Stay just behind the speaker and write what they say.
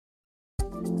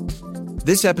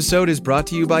This episode is brought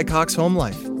to you by Cox Home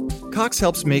Life. Cox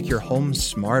helps make your home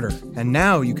smarter, and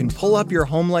now you can pull up your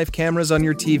Home Life cameras on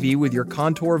your TV with your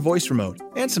Contour voice remote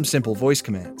and some simple voice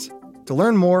commands. To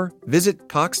learn more, visit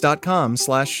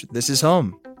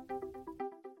cox.com/thisishome.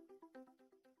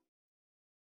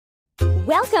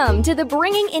 Welcome to the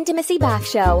Bringing Intimacy Back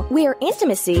Show, where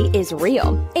intimacy is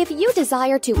real. If you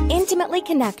desire to intimately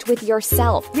connect with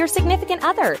yourself, your significant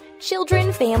other,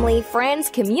 children, family, friends,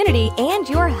 community, and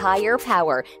your higher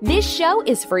power, this show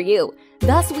is for you.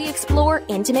 Thus, we explore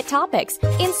intimate topics,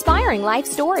 inspiring life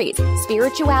stories,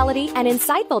 spirituality, and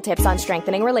insightful tips on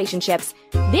strengthening relationships.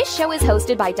 This show is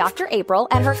hosted by Dr. April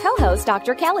and her co-host,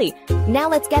 Dr. Kelly. Now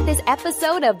let's get this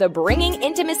episode of the Bringing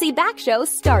Intimacy Back Show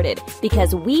started,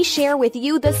 because we share with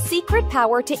you the secret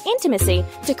power to intimacy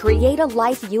to create a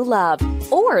life you love,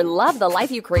 or love the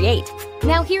life you create.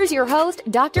 Now here's your host,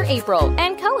 Dr. April,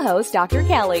 and co-host, Dr.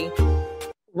 Kelly.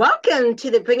 Welcome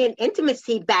to the Bringing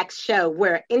Intimacy Back Show,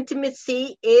 where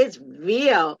intimacy is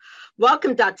real.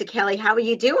 Welcome, Dr. Kelly. How are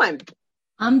you doing?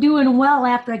 I'm doing well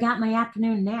after I got my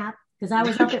afternoon nap, because I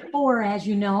was up at 4, as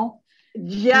you know.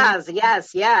 Yes.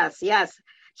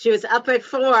 She was up at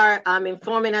 4,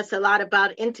 informing us a lot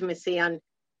about intimacy on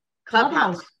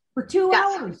Clubhouse. For 2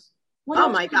 hours. What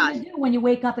else my God. you do when you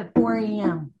wake up at 4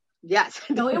 a.m.? Yes.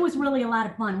 So it was really a lot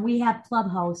of fun. We have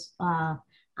Clubhouse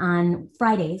on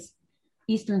Fridays,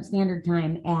 Eastern Standard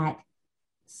Time at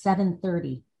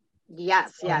 7:30.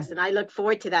 Yes. And I look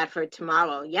forward to that for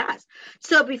tomorrow. Yes.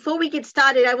 So before we get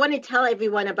started, I want to tell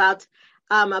everyone about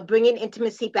Bringing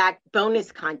Intimacy Back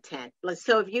bonus content.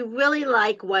 So if you really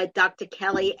like what Dr.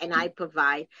 Kelly and I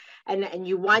provide, and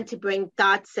you want to bring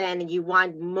thoughts in, and you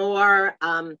want more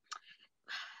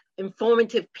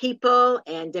informative people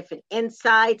and different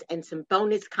insights and some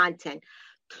bonus content,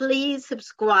 please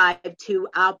subscribe to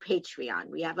our Patreon.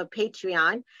 We have a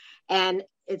Patreon, and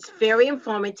it's very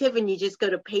informative, and you just go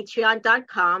to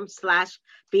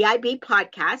patreon.com/BIB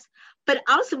podcast. But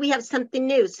also we have something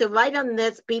new. So right on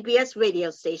this BBS radio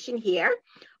station here,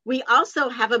 we also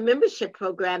have a membership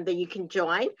program that you can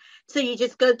join. So you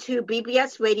just go to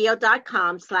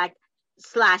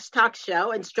bbsradio.com/talk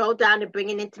show and stroll down to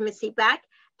Bringing Intimacy Back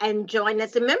and join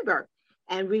as a member.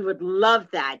 And we would love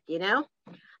that,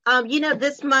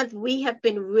 this month we have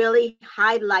been really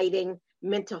highlighting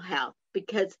mental health,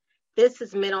 because this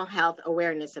is Mental Health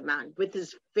Awareness Month, which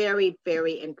is very,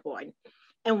 very important.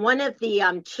 And one of the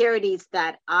charities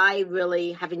that I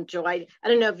really have enjoyed, I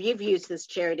don't know if you've used this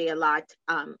charity a lot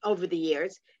over the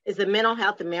years, is the Mental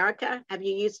Health America. Have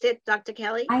you used it, Dr.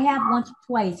 Kelly? I have once or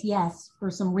twice, yes,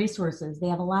 for some resources. They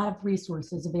have a lot of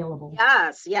resources available.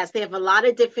 Yes. They have a lot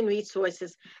of different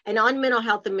resources. And on Mental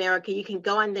Health America, you can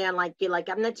go on there and you're like,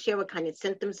 I'm not sure what kind of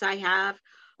symptoms I have,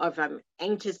 or if I'm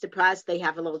anxious, depressed, they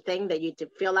have a little thing that you have to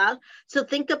fill out. So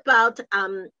think about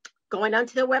going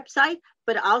onto their website,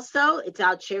 but also it's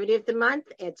our charity of the month.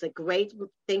 It's a great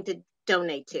thing to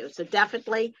donate to. So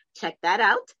definitely check that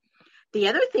out. The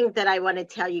other thing that I want to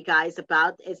tell you guys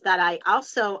about is that I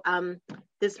also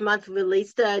this month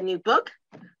released a new book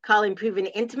called Improving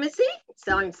Intimacy.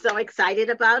 So I'm so excited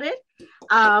about it.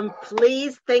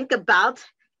 Please think about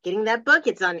getting that book.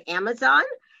 It's on Amazon,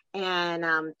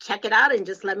 and check it out and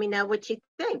just let me know what you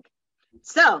think.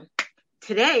 So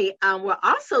today, we're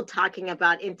also talking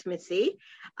about intimacy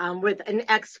with an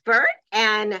expert,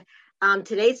 and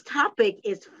today's topic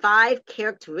is 5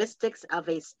 characteristics of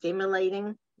a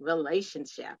stimulating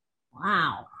relationship.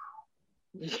 Wow.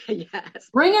 Yes.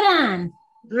 Bring it on.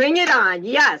 Bring it on.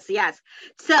 Yes.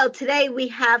 So today we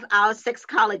have our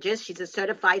sexologist. She's a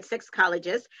certified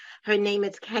sexologist. Her name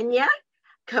is Kenya,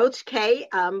 Coach K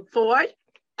Ford,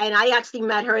 and I actually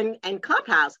met her in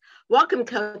Clubhouse. Welcome,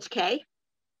 Coach K.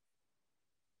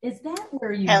 Is that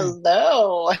where you...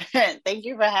 Hello. Thank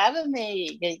you for having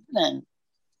me. Good evening.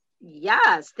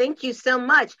 Yes, thank you so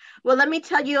much. Well, let me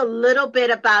tell you a little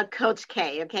bit about Coach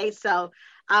K, okay? So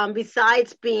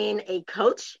besides being a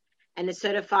coach and a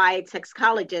certified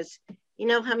sexologist, you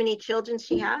know how many children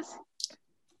she has?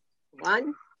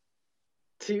 1,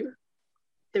 2,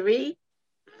 3,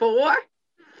 4,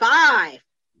 5.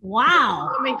 Wow.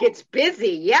 The woman gets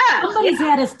busy, yes. Somebody's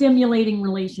had a stimulating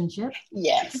relationship.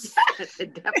 Yes. Yes,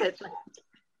 definitely.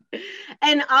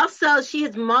 And also, she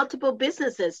has multiple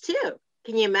businesses, too.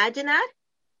 Can you imagine that?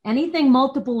 Anything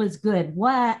multiple is good.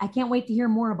 What? I can't wait to hear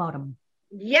more about them.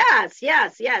 Yes.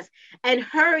 And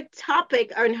her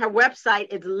topic on her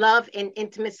website is Love and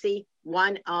Intimacy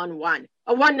One-on-One.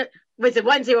 Was it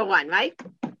 101, right?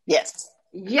 Yes.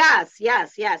 Yes.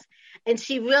 And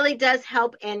she really does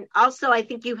help. And also, I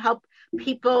think you help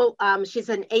people. She's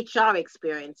an HR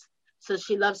experience. So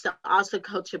she loves to also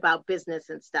coach about business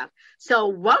and stuff. So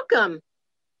welcome.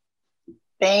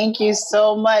 Thank you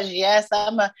so much. Yes,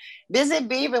 I'm a busy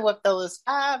beaver with those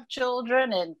 5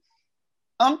 children and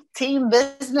umpteen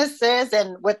businesses,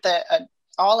 and with the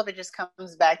all of it just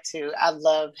comes back to I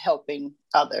love helping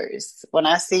others. When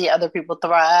I see other people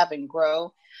thrive and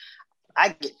grow, I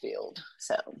get filled.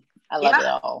 So I love it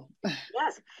all.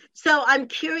 Yes. So I'm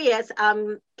curious,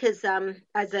 because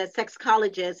as a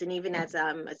sexologist and even as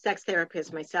a sex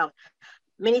therapist myself,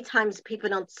 many times people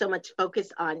don't so much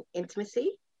focus on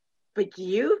intimacy, but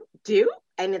you do,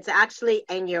 and it's actually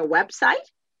in your website.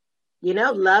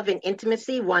 Love and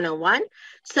Intimacy 101.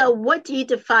 So what do you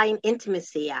define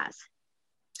intimacy as?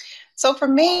 So for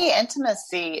me,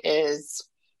 intimacy it's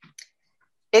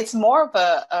more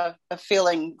of a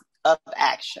feeling of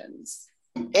actions.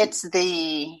 It's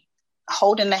the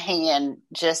holding the hand,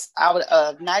 just out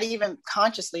of not even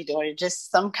consciously doing it, just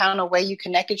some kind of way you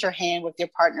connected your hand with your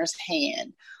partner's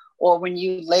hand. Or when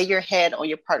you lay your head on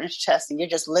your partner's chest and you're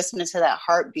just listening to that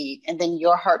heartbeat, and then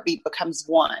your heartbeat becomes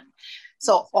one.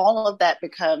 So all of that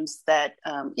becomes that,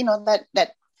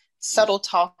 that subtle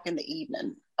talk in the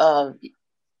evening of,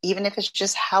 even if it's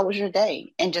just how was your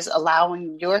day, and just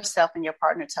allowing yourself and your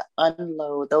partner to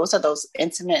unload. Those are those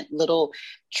intimate little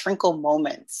trinkle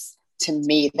moments. To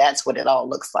me, that's what it all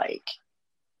looks like.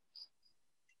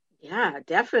 Yeah,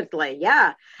 definitely.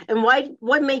 Yeah. And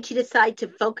what made you decide to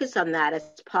focus on that as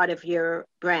part of your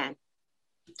brand?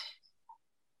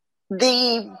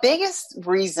 The biggest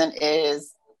reason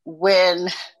is when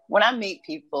I meet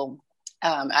people,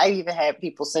 I even had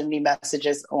people send me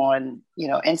messages on,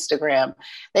 Instagram.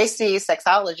 They see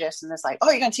sexologists and it's like,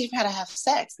 oh, you're going to teach me how to have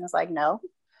sex. And it's like, no,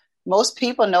 most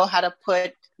people know how to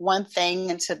put one thing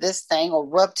into this thing or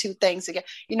rub 2 things together.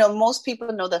 Most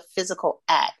people know the physical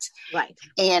act. Right.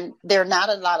 And there are not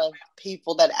a lot of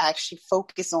people that actually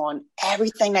focus on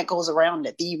everything that goes around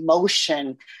it, the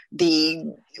emotion,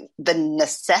 the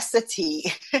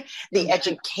necessity, the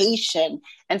education.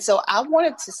 And so I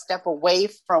wanted to step away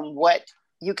from what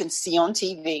you can see on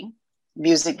TV,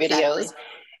 music videos. Exactly.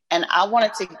 And I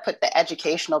wanted to put the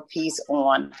educational piece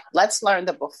on. Let's learn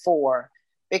the before,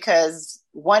 because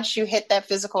once you hit that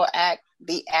physical act,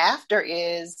 the after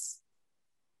is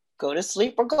go to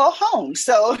sleep or go home.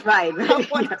 So right.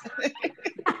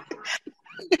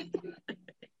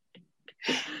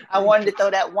 I wanted to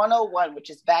throw that 101, which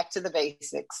is back to the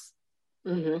basics.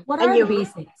 Mm-hmm. What are the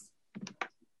basics?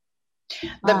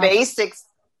 The basics.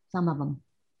 Some of them.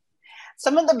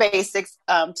 Some of the basics,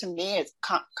 to me, is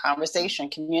conversation,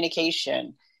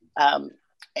 communication,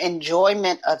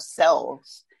 enjoyment of self,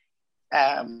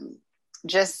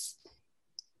 just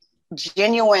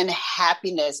genuine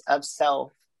happiness of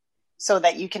self, so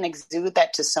that you can exude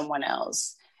that to someone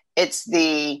else. It's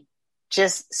the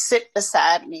just sit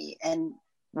beside me and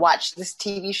watch this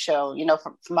TV show.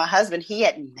 For my husband, he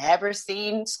had never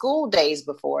seen School Days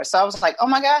before. So I was like, oh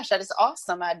my gosh, that is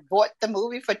awesome. I bought the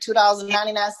movie for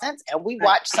 $2.99 and we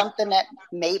watched something that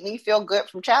made me feel good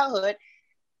from childhood.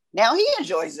 Now he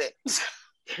enjoys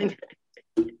it.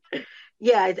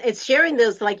 Yeah, it's sharing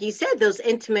those, like you said, those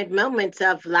intimate moments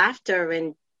of laughter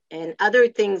and other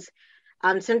things.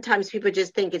 Sometimes people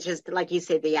just think it's just, like you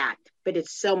said, the act, but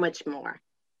it's so much more.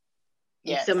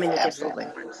 Yes, so many absolutely.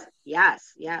 different forms.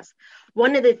 Yes.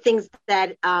 One of the things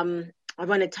that I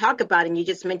want to talk about, and you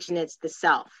just mentioned, it's the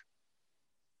self.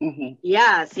 Mm-hmm.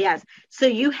 Yes. So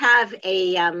you have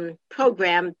a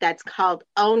program that's called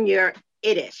Own Your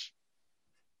Ittish.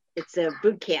 It's a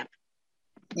boot camp.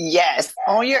 Yes,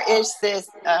 Own Your Itch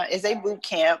is a boot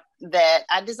camp that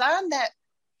I designed. That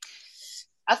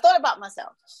I thought about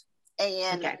myself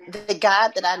and the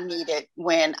guide that I needed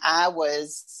when I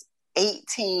was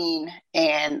 18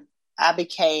 and I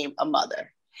became a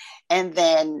mother, and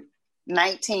then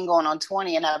 19 going on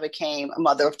 20 and I became a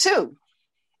mother of 2.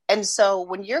 And so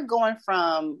when you're going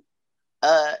from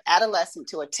adolescent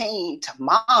to a teen to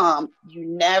mom, you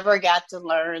never got to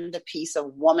learn the piece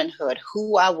of womanhood,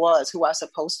 who I was, who I was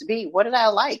supposed to be. What did I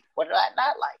like? What did I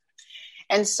not like?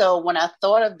 And so when I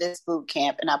thought of this boot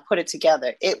camp and I put it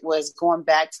together, it was going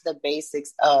back to the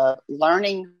basics of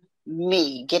learning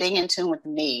me, getting in tune with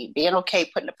me, being okay,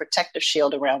 putting a protective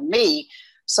shield around me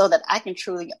so that I can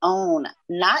truly own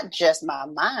not just my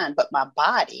mind, but my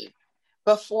body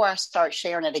before I start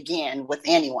sharing it again with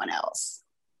anyone else.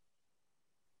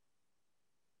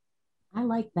 I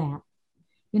like that.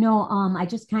 I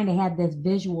just kind of had this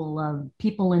visual of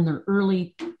people in their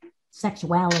early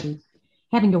sexuality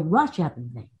having to rush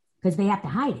everything because they have to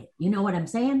hide it. You know what I'm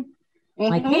saying?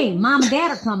 Mm-hmm. Like, hey, mom and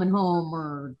dad are coming home,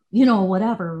 or,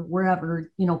 whatever,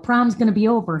 wherever, prom's going to be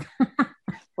over.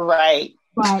 Right.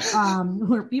 but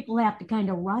where people have to kind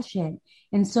of rush it.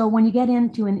 And so when you get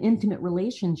into an intimate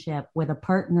relationship with a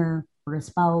partner or a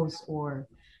spouse or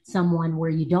someone where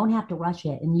you don't have to rush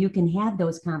it and you can have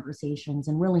those conversations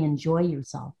and really enjoy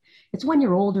yourself. It's when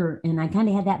you're older, and I kind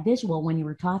of had that visual when you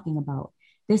were talking about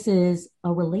this is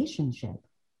a relationship.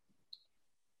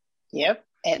 Yep.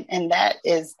 And that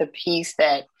is the piece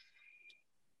that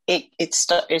it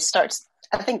starts,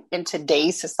 I think in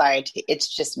today's society,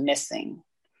 it's just missing.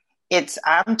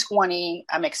 I'm 20,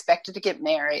 I'm expected to get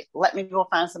married. Let me go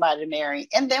find somebody to marry.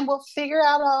 And then we'll figure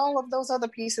out all of those other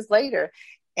pieces later.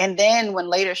 And then when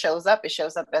later shows up, it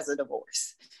shows up as a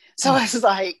divorce. So it's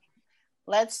like,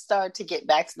 let's start to get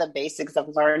back to the basics of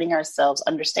learning ourselves,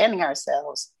 understanding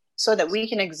ourselves so that we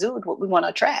can exude what we want to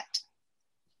attract.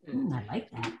 I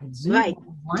like that. Right.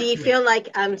 Do you feel like,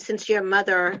 since you're a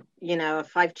mother, of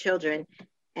 5 children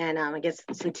and I guess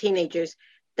some teenagers,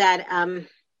 that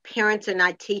parents are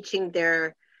not teaching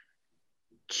their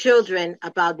children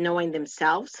about knowing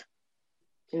themselves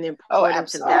and the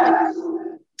importance of that?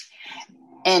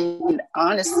 And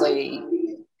honestly,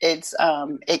 it's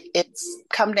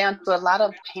come down to a lot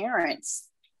of parents.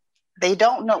 They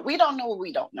don't know. We don't know what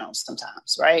we don't know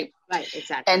sometimes, right? Right,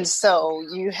 exactly. And so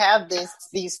you have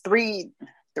these three.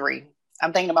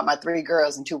 I'm thinking about my 3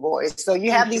 girls and 2 boys. So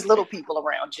you have these little people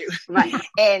around you, right?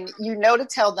 And to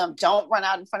tell them, don't run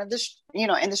out in front of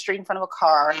in the street in front of a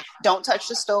car. Don't touch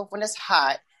the stove when it's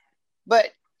hot. But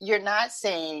you're not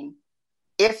saying,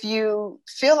 if you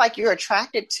feel like you're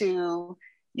attracted to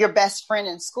your best friend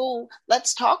in school,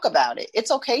 let's talk about it.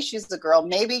 It's okay. She's a girl.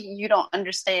 Maybe you don't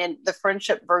understand the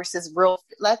friendship versus real.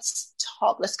 Let's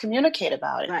talk. Let's communicate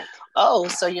about it. Right. Oh,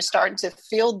 so you're starting to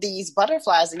feel these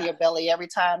butterflies in your belly every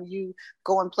time you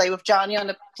go and play with Johnny on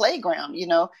the playground.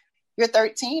 You're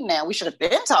 13 now. We should have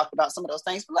been talking about some of those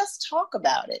things, but let's talk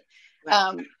about it.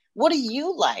 Right. What do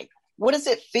you like? What does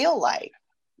it feel like?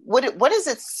 What does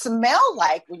it smell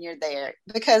like when you're there?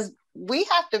 Because we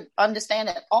have to understand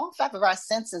that all 5 of our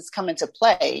senses come into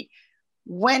play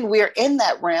when we're in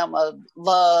that realm of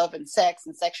love and sex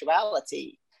and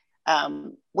sexuality.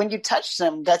 When you touch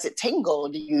them, does it tingle?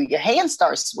 Do your hands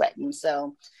start sweating?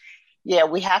 So, yeah,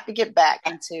 we have to get back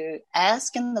into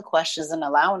asking the questions and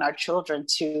allowing our children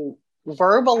to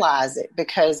verbalize it,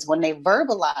 because when they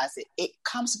verbalize it, it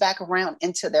comes back around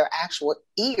into their actual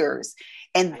ears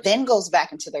and then goes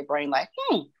back into their brain like,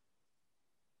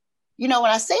 when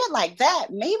I say it like that,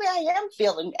 maybe I am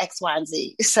feeling X, Y, and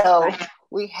Z. So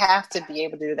we have to be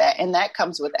able to do that. And that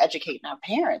comes with educating our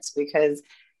parents, because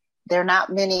there are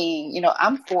not many,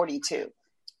 I'm 42.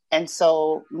 And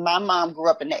so my mom grew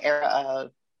up in the era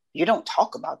of, you don't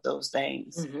talk about those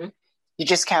things. Mm-hmm. You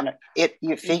just kind of,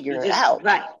 you figure it out.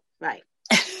 Right.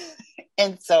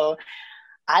 And so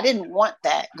I didn't want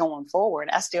that going forward.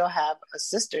 I still have a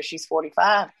sister. She's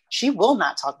 45. She will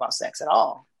not talk about sex at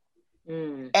all.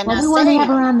 And we want to have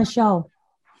her on the show.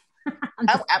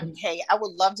 I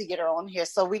would love to get her on here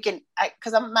so we can,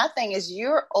 because my thing is,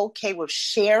 you're okay with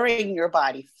sharing your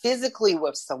body physically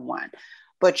with someone,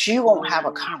 but you won't have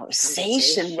a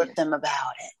conversation with them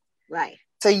about it. Right.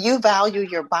 So you value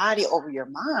your body over your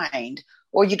mind,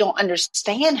 or you don't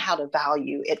understand how to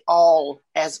value it all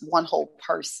as one whole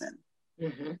person.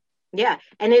 Mm-hmm. Yeah.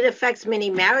 And it affects many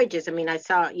marriages. I mean, I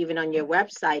saw even on your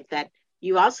website that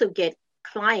you also get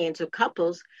clients or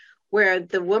couples where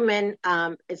the woman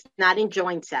is not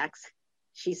enjoying sex.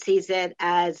 She sees it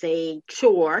as a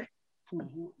chore,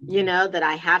 that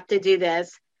I have to do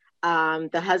this.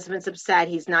 The husband's upset.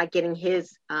 He's not getting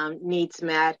his needs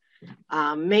met.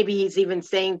 Maybe he's even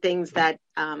saying things that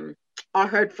are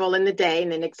hurtful in the day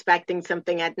and then expecting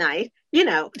something at night,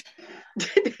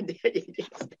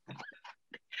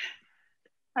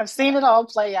 I've seen it all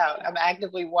play out. I'm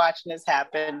actively watching this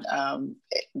happen,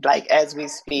 as we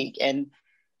speak. And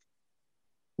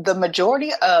the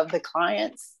majority of the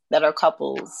clients that are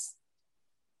couples,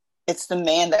 it's the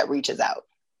man that reaches out.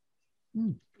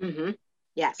 Mm-hmm.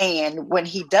 Yes. And when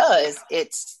he does,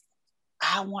 it's,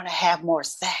 I want to have more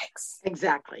sex.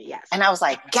 Exactly. Yes. And I was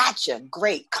like, gotcha.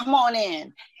 Great. Come on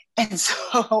in. And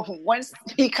so once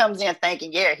he comes in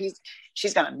thinking,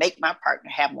 she's going to make my partner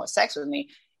have more sex with me.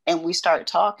 And we start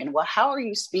talking, well, how are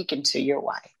you speaking to your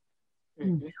wife?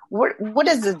 Mm-hmm. What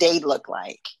does the day look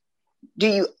like? Do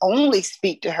you only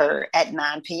speak to her at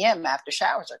 9 p.m. after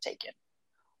showers are taken?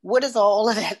 What does all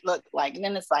of that look like? And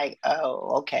then it's like,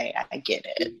 oh, okay, I get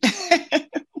it.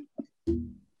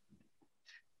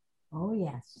 Oh,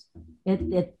 yes.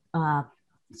 It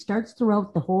starts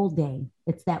throughout the whole day.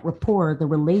 It's that rapport, the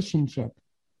relationship.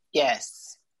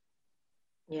 Yes.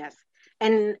 Yes.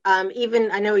 And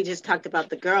even, I know we just talked about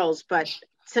the girls, but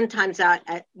sometimes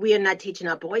we are not teaching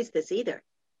our boys this either.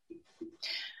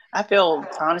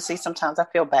 Sometimes I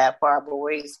feel bad for our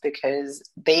boys because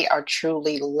they are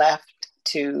truly left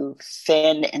to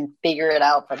fend and figure it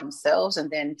out for themselves.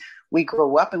 And then we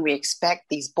grow up and we expect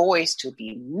these boys to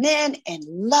be men and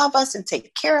love us and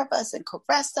take care of us and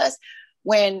caress us.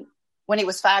 When he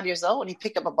was 5 years old and he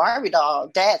picked up a Barbie doll,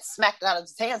 Dad smacked it out of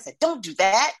his hand and said, "Don't do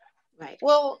that." Right.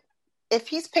 Well, if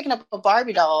he's picking up a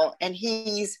Barbie doll and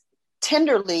he's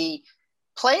tenderly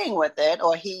playing with it,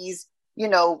 or he's,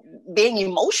 being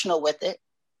emotional with it,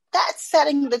 that's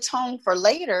setting the tone for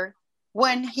later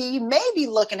when he may be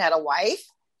looking at a wife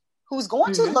who's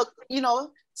going to look,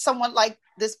 someone like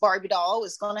this Barbie doll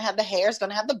is going to have the hair, is going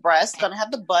to have the breasts, going to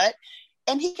have the butt,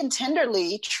 and he can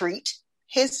tenderly treat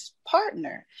his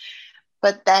partner.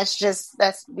 But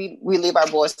we leave our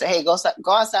boys to, hey, go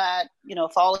outside,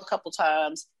 fall a couple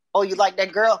times. Oh, you like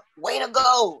that girl? Way to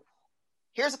go.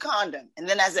 Here's a condom. And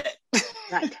then that's it.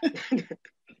 Right.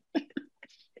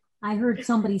 I heard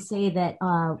somebody say that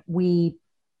we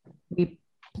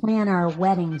plan our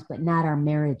weddings, but not our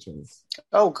marriages.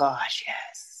 Oh, gosh,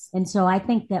 yes. And so I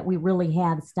think that we really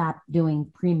have stopped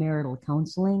doing premarital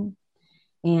counseling.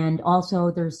 And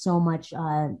also there's so much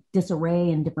disarray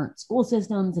in different school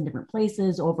systems and different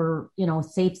places over,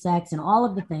 safe sex and all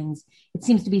of the things. It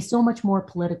seems to be so much more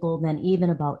political than even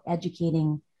about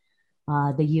educating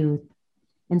the youth.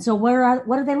 And so what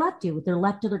are they left to? They're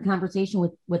left to their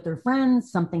conversation with their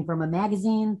friends, something from a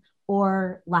magazine,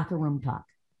 or locker room talk.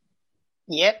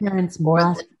 Yep. Parents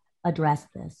must address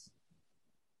this.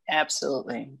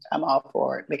 Absolutely. I'm all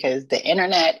for it because the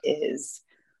internet is,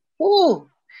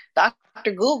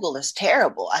 Dr. Google is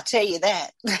terrible. I tell you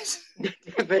that.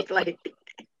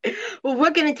 Well,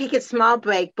 we're going to take a small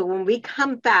break, but when we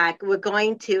come back, we're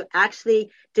going to actually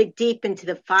dig deep into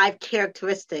the 5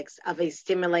 characteristics of a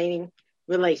stimulating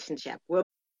relationship.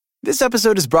 This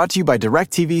episode is brought to you by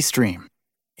DirecTV Stream.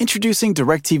 Introducing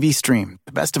DirecTV Stream,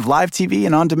 the best of live TV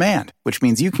and on demand, which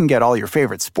means you can get all your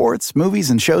favorite sports, movies,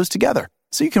 and shows together.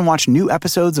 So you can watch new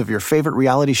episodes of your favorite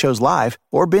reality shows live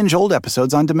or binge old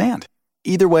episodes on demand.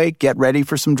 Either way, get ready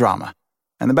for some drama.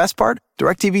 And the best part?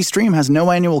 DirecTV Stream has no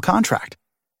annual contract.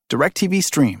 DirecTV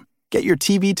Stream. Get your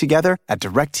TV together at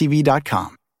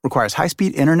directtv.com. Requires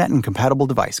high-speed internet and compatible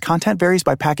device. Content varies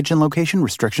by package and location.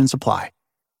 Restrictions apply.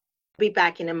 Be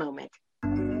back in a moment.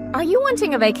 Are you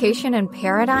wanting a vacation in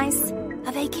paradise?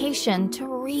 A vacation to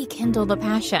rekindle the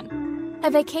passion. A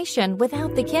vacation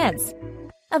without the kids.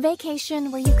 A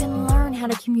vacation where you can learn how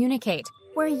to communicate,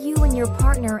 where you and your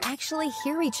partner actually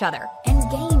hear each other and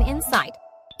gain insight.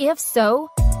 If so,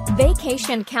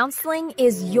 vacation counseling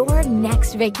is your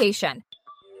next vacation.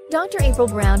 Dr. April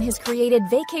Brown has created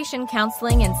vacation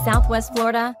counseling in Southwest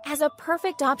Florida as a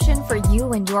perfect option for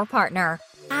you and your partner.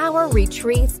 Our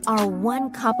retreats are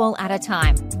one couple at a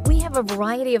time. We have a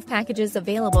variety of packages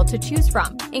available to choose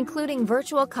from, including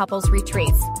virtual couples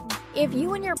retreats. If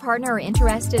you and your partner are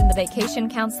interested in the vacation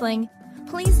counseling,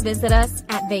 please visit us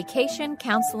at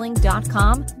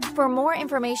vacationcounseling.com for more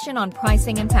information on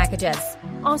pricing and packages.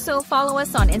 Also, follow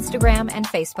us on Instagram and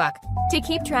Facebook. To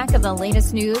keep track of the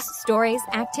latest news, stories,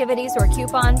 activities, or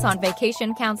coupons on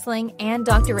vacation counseling and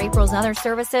Dr. April's other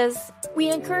services, we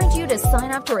encourage you to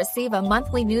sign up to receive a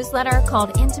monthly newsletter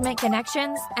called Intimate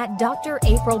Connections at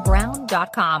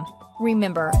draprilbrown.com.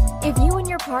 Remember, if you and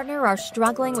your partner are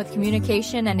struggling with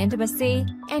communication and intimacy,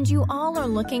 and you all are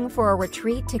looking for a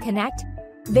retreat to connect,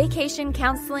 vacation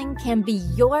counseling can be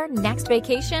your next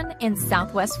vacation in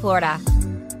Southwest Florida.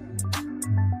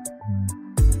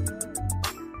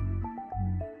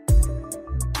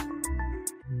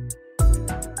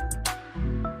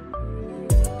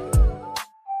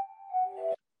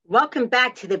 Welcome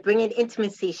back to the Bring It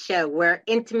Intimacy show, where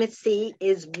intimacy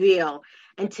is real.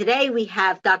 And today we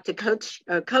have Dr. Coach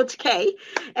K,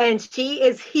 and she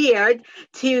is here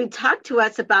to talk to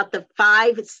us about the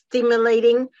 5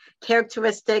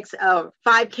 characteristics of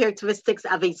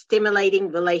a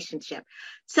stimulating relationship.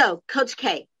 So, Coach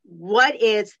K, what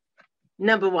is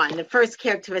number 1, the first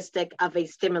characteristic of a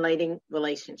stimulating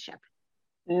relationship?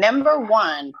 Number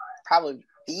 1, probably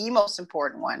the most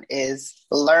important one, is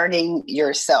learning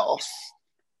yourself.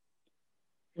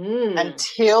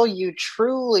 Until you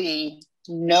truly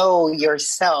know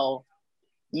yourself,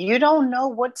 you don't know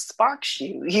what sparks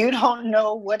you. You don't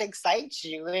know what excites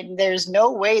you. And there's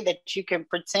no way that you can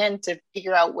pretend to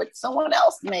figure out what someone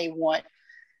else may want.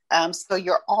 So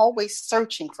you're always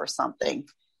searching for something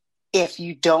if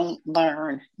you don't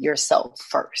learn yourself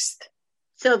first.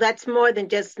 So that's more than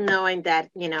just knowing that,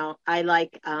 I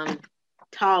like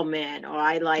tall men, or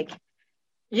I like,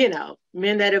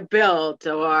 men that are built,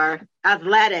 or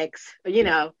athletics,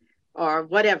 or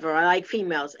whatever, I like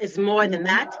females. It's more than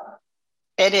that.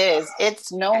 It is.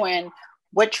 It's knowing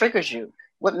what triggers you,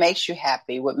 what makes you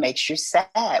happy, what makes you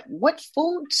sad, what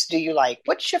foods do you like,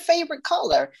 what's your favorite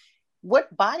color,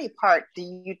 what body part do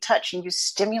you touch and you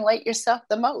stimulate yourself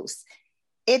the most.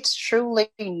 It's truly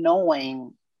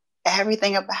knowing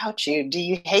everything about you. Do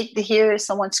you hate to hear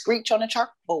someone screech on a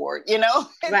chalkboard?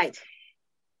 Right.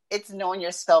 It's knowing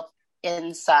yourself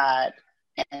inside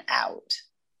and out.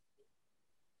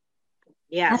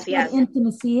 Yes, That's what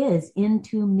intimacy is.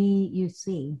 Into me, you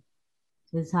see,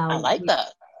 is how I like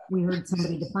that. We heard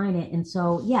somebody define it. And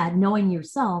so, knowing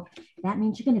yourself, that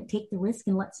means you're going to take the risk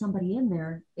and let somebody in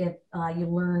there if you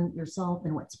learn yourself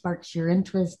and what sparks your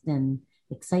interest and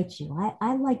excites you.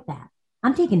 I like that.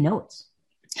 I'm taking notes.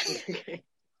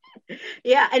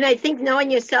 Yeah. And I think knowing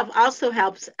yourself also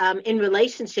helps in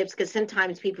relationships, because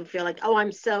sometimes people feel like, oh,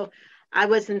 I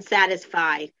wasn't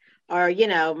satisfied, or,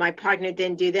 my partner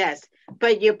didn't do this,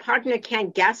 but your partner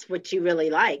can't guess what you really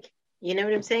like. You know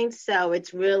what I'm saying? So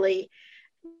it's really,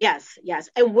 yes.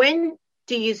 And when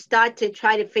do you start to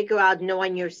try to figure out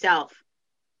knowing yourself?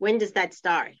 When does that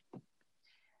start?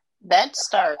 That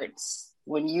starts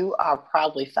when you are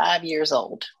probably 5 years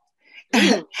old.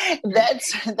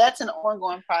 That's an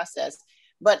ongoing process.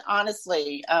 But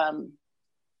honestly,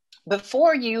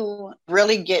 before you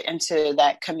really get into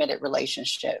that committed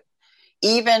relationship,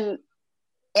 even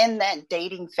in that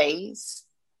dating phase,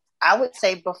 I would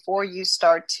say before you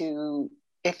start to,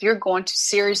 if you're going to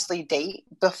seriously date,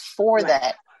 before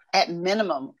that, at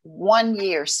minimum 1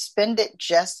 year, spend it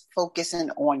just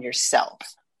focusing on yourself.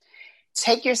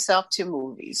 Take yourself to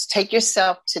movies, take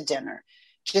yourself to dinner,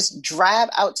 just drive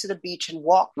out to the beach and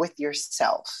walk with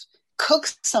yourself. Cook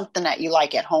something that you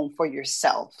like at home for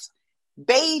yourself.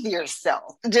 Bathe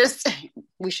yourself.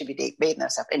 We should be bathing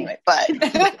ourselves anyway, but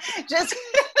just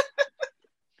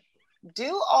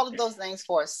do all of those things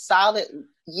for a solid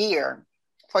year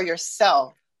for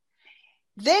yourself.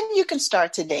 Then you can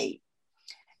start to date.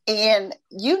 And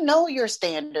you know your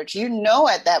standards. You know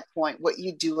at that point what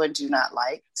you do and do not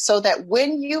like. So that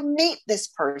when you meet this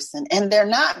person and they're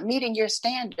not meeting your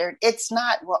standard, it's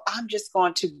not, well, I'm just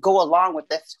going to go along with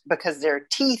this because their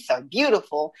teeth are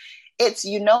beautiful. It's,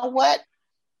 you know what?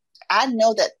 I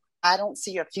know that I don't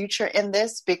see a future in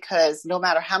this, because no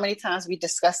matter how many times we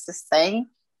discuss this thing,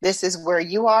 this is where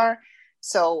you are.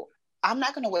 So I'm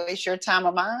not going to waste your time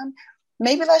or mine.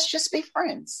 Maybe let's just be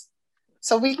friends.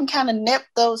 So we can kind of nip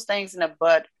those things in the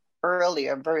bud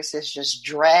earlier versus just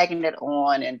dragging it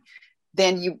on. And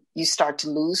then you start to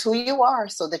lose who you are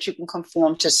so that you can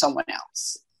conform to someone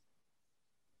else.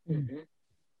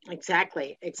 Mm-hmm.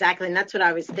 Exactly. And that's what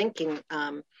I was thinking.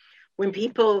 When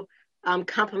people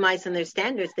compromise on their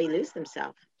standards, they lose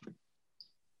themselves.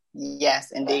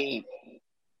 Yes, indeed.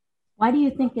 Why do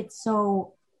you think it's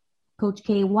so, Coach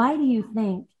K, why do you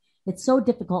think it's so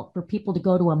difficult for people to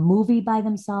go to a movie by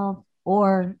themselves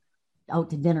or out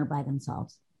to dinner by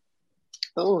themselves?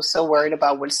 Oh, so worried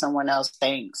about what someone else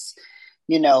thinks.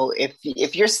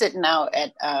 If you're sitting out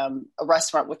at a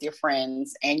restaurant with your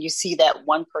friends and you see that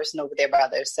one person over there by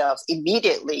themselves,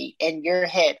 immediately in your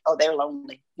head, oh, they're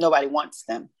lonely. Nobody wants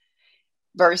them.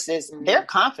 Versus they're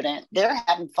confident, they're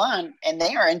having fun, and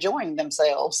they are enjoying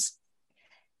themselves.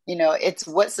 It's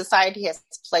what society has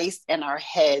placed in our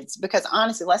heads. Because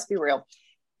honestly, let's be real.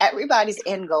 Everybody's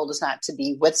end goal is not to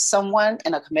be with someone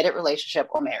in a committed relationship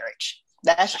or marriage.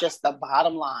 That's just the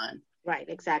bottom line. Right,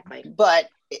 exactly. But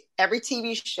every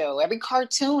TV show, every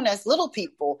cartoon as little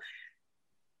people,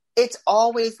 it's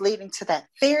always leading to that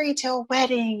fairy tale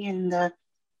wedding and the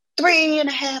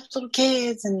 3.5 little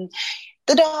kids and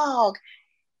the dog.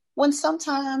 When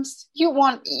sometimes you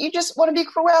just want to be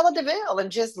Cruella de Vil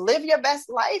and just live your best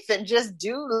life and just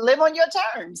live on your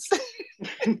terms.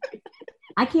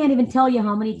 I can't even tell you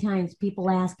how many times people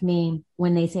ask me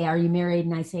when they say, are you married?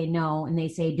 And I say no. And they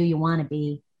say, do you want to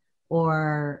be?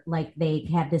 Or like they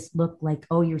have this look like,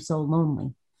 oh, you're so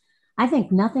lonely. I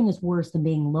think nothing is worse than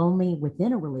being lonely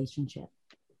within a relationship.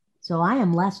 So I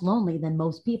am less lonely than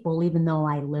most people, even though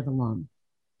I live alone.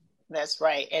 That's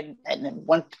right. And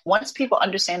once people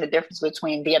understand the difference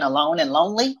between being alone and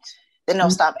lonely, then they'll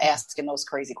stop asking those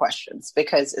crazy questions.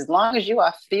 Because as long as you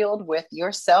are filled with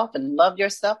yourself and love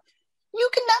yourself, you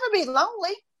can never be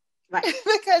lonely. Right.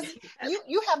 Because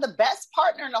you have the best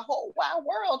partner in the whole wide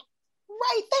world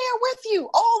right there with you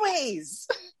always.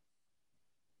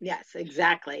 Yes,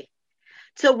 exactly.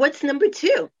 So what's number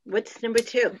 2?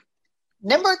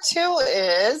 Number 2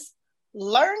 is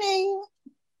learning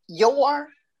your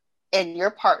and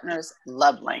your partner's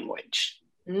love language.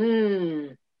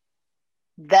 That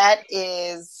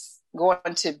is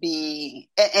going to be,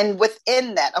 and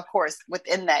within that, of course,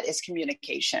 within that is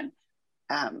communication.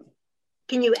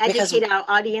 Can you educate our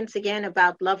audience again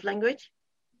about love language?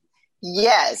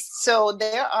 Yes. So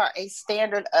there are a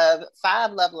standard of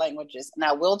 5 love languages. And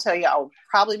I will tell you, I'll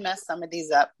probably mess some of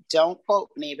these up. Don't quote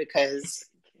me because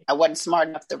I wasn't smart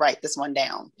enough to write this one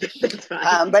down. That's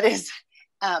fine. But it's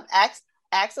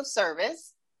acts of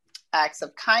service, acts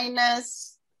of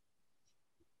kindness,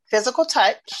 physical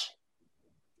touch.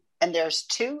 And there's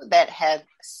 2 that have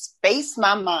spaced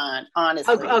my mind,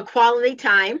 honestly. Quality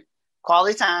time.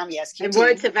 Quality time, yes. And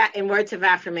words of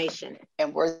affirmation.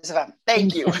 And words of affirmation.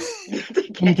 Thank you.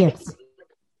 And gifts.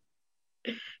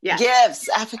 Yeah. Gifts.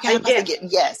 I forgot about the gift.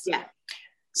 Yes. Yeah.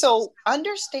 So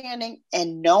understanding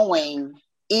and knowing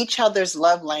each other's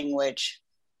love language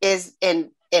is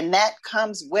and that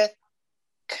comes with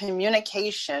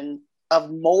communication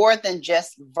of more than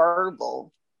just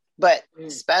verbal, but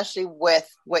especially with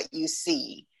what you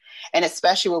see. And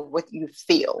especially with what you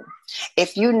feel.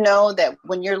 If you know that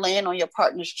when you're laying on your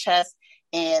partner's chest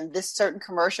and this certain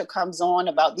commercial comes on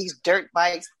about these dirt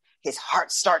bikes, his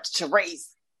heart starts to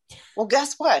race. Well,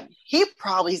 guess what? He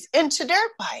probably is into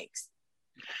dirt bikes.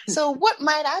 So what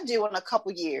might I do in a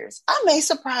couple years? I may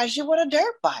surprise you with a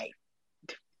dirt bike.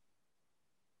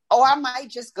 Or I might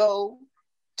just go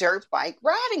dirt bike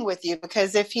riding with you,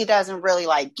 because if he doesn't really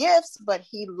like gifts, but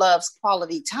he loves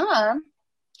quality time,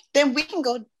 then we can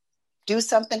go do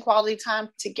something quality time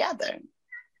together.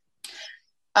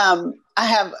 I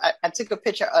took a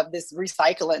picture of this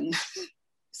recycling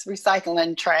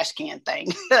trash can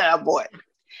thing that I bought.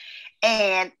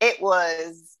 And it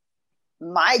was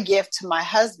my gift to my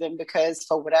husband because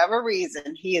for whatever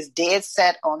reason, he is dead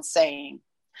set on saying,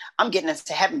 I'm getting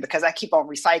into heaven because I keep on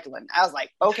recycling. I was like,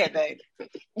 okay, babe,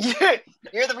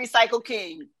 you're the recycle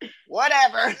king,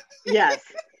 whatever. Yes.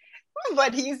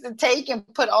 But he used to take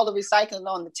and put all the recycling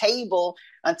on the table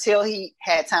until he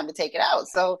had time to take it out.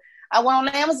 So I went on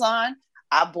Amazon.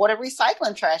 I bought a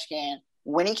recycling trash can.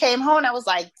 When he came home, I was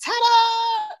like,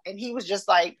 ta-da! And he was just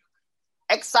like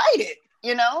excited,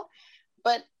 you know?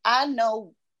 But I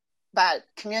know by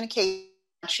communicating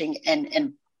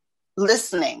and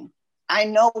listening, I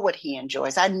know what he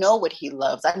enjoys. I know what he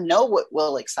loves. I know what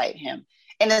will excite him.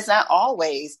 And it's not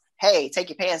always, hey, take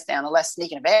your pants down and let's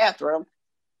sneak in the bathroom.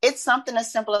 It's something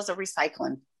as simple as a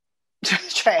recycling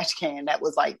trash can that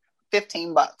was like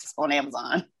 $15 on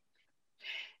Amazon.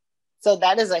 So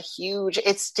that is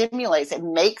it stimulates,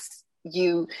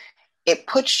 it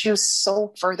puts you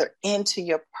so further into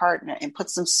your partner and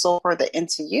puts them so further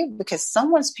into you because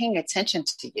someone's paying attention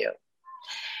to you.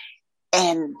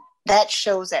 And that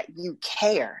shows that you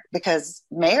care, because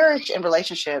marriage and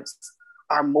relationships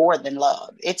are more than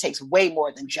love. It takes way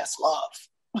more than just love.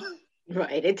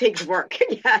 Right. It takes work.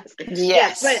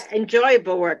 Yes. But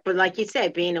enjoyable work. But like you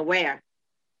said, being aware.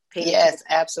 Yes,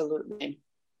 absolutely.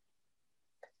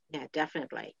 Yeah,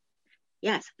 definitely.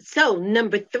 Yes. So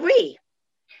number 3.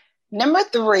 Number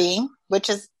 3, which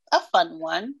is a fun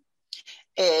one,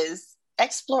 is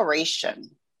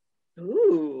exploration.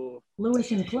 Ooh. Lewis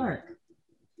and Clark.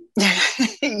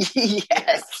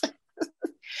 Yes.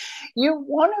 You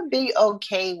want to be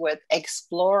okay with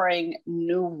exploring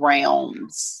new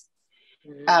realms.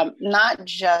 Not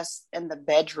just in the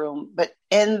bedroom, but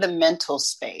in the mental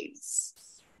space,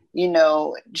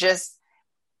 just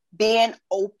being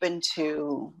open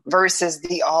to versus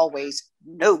the always,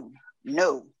 no,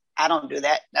 I don't do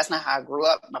that. That's not how I grew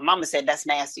up. My mama said that's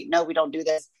nasty. No, we don't do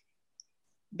this.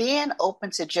 Being open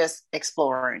to just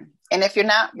exploring. And if you're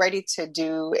not ready to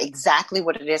do exactly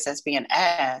what it is that's being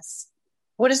asked,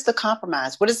 what is the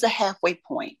compromise? What is the halfway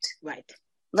point? Right.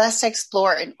 Let's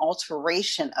explore an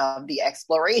alteration of the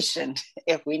exploration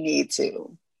if we need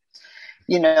to.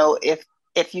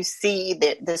 If you see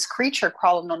that this creature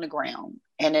crawling on the ground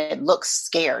and it looks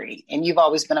scary and you've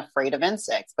always been afraid of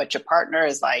insects, but your partner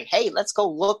is like, hey, let's go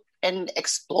look and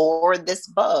explore this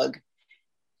bug.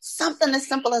 Something as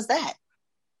simple as that.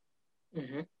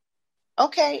 Mm-hmm.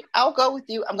 Okay, I'll go with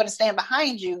you. I'm going to stand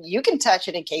behind you. You can touch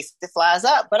it in case it flies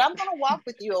up, but I'm going to walk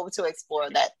with you over to explore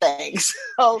that thing.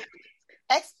 So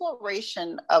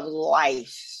exploration of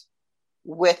life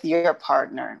with your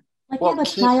partner. Like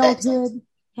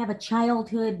have a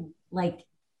childhood like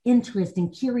interest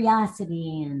and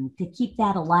curiosity, and to keep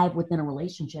that alive within a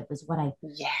relationship is what I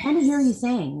kind of hear you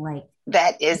saying. Like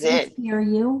that is it. Scare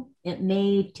you. It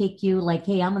may take you like,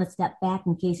 hey, I'm going to step back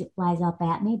in case it flies up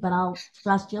at me, but I'll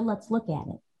trust you. Let's look at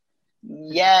it.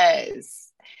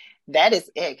 Yes, that is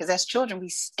it. Because as children, we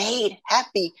stayed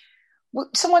happy.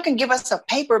 Someone can give us a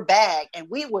paper bag and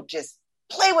we would just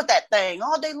play with that thing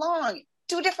all day long,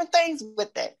 do different things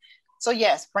with it. So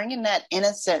yes, bringing that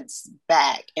innocence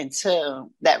back into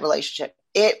that relationship,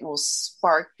 it will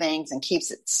spark things and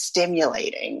keeps it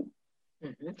stimulating.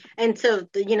 Mm-hmm. And so,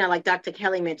 like Dr.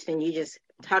 Kelly mentioned, you just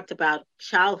talked about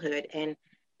childhood and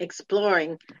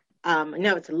exploring. I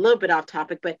know it's a little bit off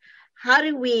topic, but how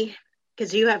do we,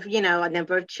 because you have, a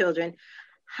number of children,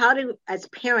 how do, as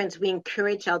parents, we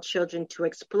encourage our children to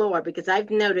explore? Because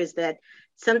I've noticed that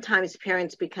sometimes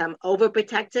parents become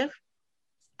overprotective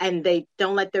and they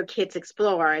don't let their kids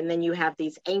explore. And then you have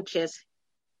these anxious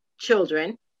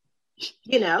children,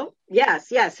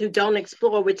 yes, who don't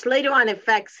explore, which later on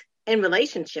affects in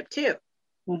relationship too.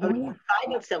 Mm-hmm. Or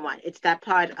finding someone. It's that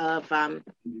part of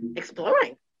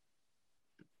exploring.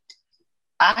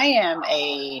 I am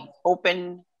a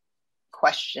open-ended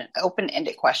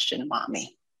question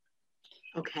mommy.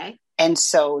 Okay. And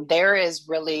so there is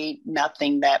really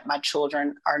nothing that my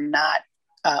children are not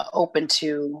open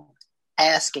to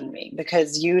asking me,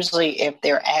 because usually if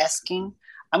they're asking,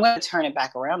 I'm going to turn it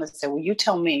back around and say, well, you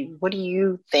tell me, what do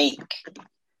you think?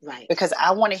 Right. Because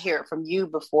I want to hear it from you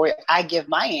before I give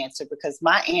my answer, because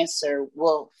my answer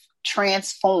will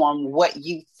transform what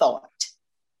you thought.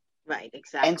 Right,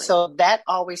 exactly. And so that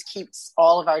always keeps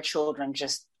all of our children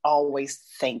just always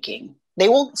thinking. They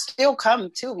will still come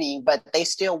to me, but they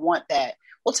still want that.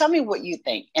 Well, tell me what you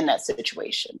think in that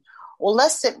situation. Well,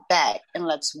 let's sit back and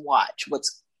let's watch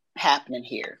what's happening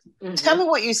here. Mm-hmm. Tell me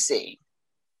what you see.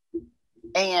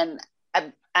 And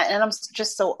I'm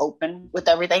just so open with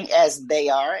everything, as they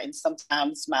are. And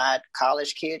sometimes my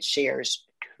college kid shares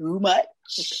too much.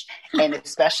 And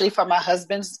especially for my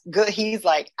husband's good, he's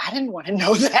like, I didn't want to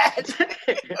know that.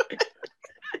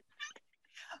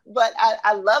 But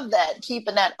I love that,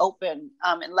 keeping that open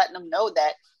and letting them know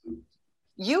that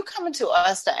you coming to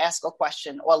us to ask a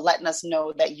question or letting us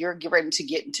know that you're ready to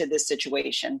get into this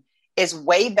situation is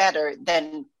way better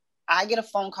than I get a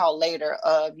phone call later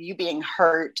of you being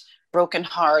hurt,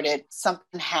 brokenhearted,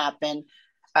 something happened,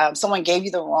 someone gave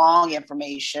you the wrong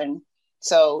information.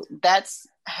 So that's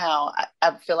how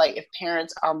I feel like if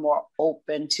parents are more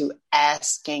open to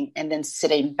asking and then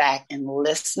sitting back and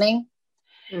listening,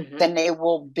 mm-hmm. then they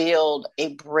will build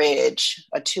a bridge,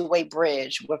 a two-way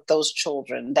bridge with those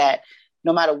children, that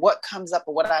no matter what comes up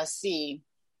or what I see,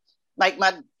 like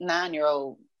my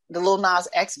 9-year-old, the Lil Nas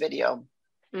X video,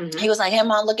 mm-hmm. he was like, hey,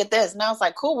 Mom, look at this. And I was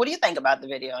like, cool. What do you think about the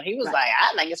video? And he was like,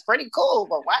 I think it's pretty cool.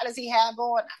 But why does he have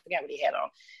on? I forgot what he had on.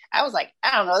 I was like,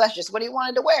 I don't know. That's just what he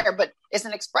wanted to wear. But it's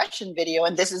an expression video.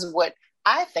 And this is what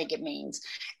I think it means.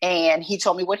 And he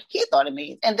told me what he thought it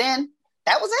means. And then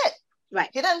that was it. Right.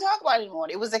 He doesn't talk about it anymore.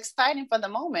 It was exciting for the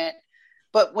moment.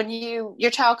 But when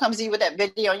your child comes to you with that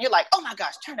video and you're like, oh my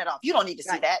gosh, turn it off. You don't need to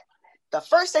see that. The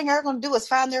first thing they're going to do is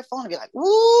find their phone and be like,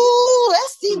 ooh,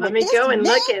 let's see. Let me go and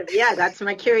look at, that's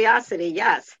my curiosity.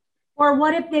 Yes. Or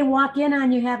what if they walk in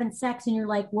on you having sex and you're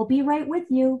like, we'll be right with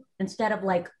you, instead of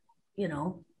like,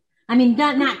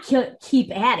 not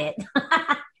keep at it.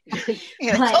 But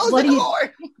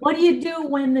what do you do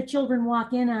when the children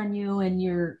walk in on you and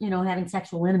you're, having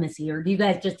sexual intimacy? Or do you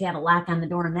guys just have a lock on the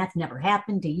door and that's never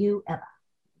happened to you ever?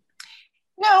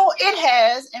 No, it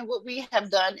has. And what we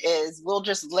have done is we'll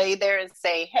just lay there and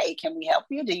say, hey, can we help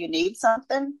you? Do you need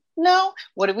something? No.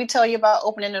 What did we tell you about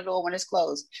opening the door when it's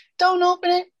closed? Don't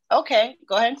open it. Okay,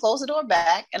 go ahead and close the door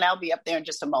back and I'll be up there in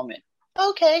just a moment.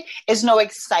 Okay. It's no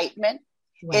excitement.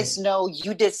 Right. It's no,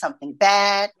 you did something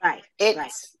bad. Right.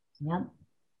 It's, Yep.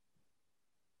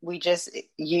 We just,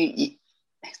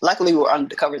 luckily we were under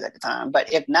the covers at the time,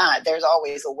 but if not, there's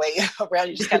always a way around.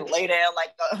 You just kind of lay down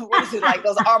like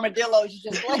those armadillos.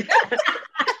 You just lay down.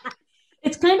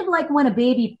 It's kind of like when a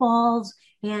baby falls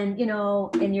and,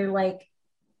 and you're like,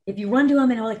 if you run to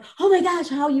them and they're like, oh my gosh,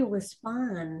 how you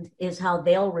respond is how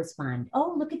they'll respond.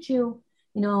 Oh, look at you.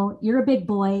 You're a big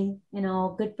boy,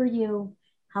 good for you.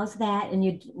 How's that? And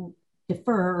you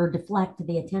defer or deflect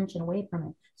the attention away from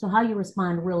it. So how you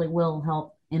respond really will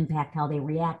help impact how they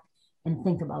react and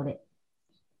think about it.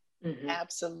 Mm-hmm.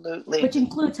 Absolutely. Which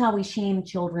includes how we shame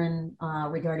children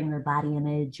regarding their body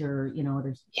image or,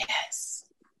 their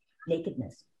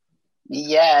nakedness.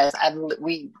 Yes,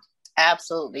 we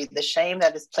absolutely. The shame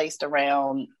that is placed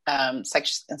around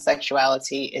sex and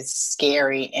sexuality is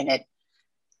scary, and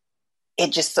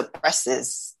it just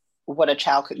suppresses what a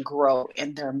child could grow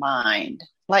in their mind.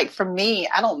 Like for me,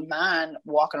 I don't mind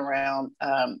walking around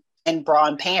in bra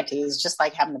and panties, just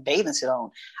like having a bathing suit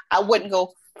on. I wouldn't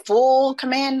go full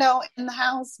commando in the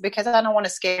house because I don't want to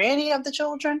scare any of the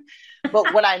children.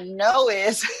 But what I know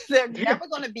is they're never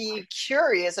going to be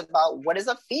curious about what does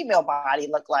a female body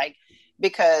look like,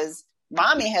 because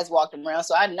mommy has walked around.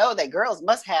 So I know that girls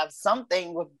must have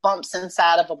something with bumps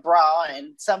inside of a bra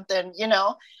and something,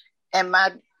 And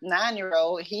my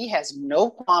 9-year-old, he has no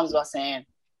qualms about saying,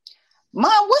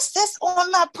 Mom, what's this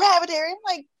on my private area?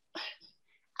 I'm like,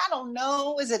 I don't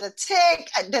know. Is it a tick?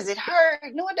 Does it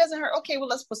hurt? No, it doesn't hurt. Okay, well,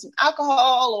 let's put some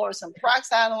alcohol or some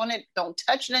peroxide on it. Don't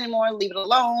touch it anymore. Leave it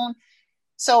alone.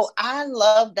 So I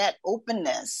love that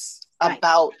openness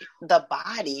about the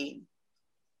body.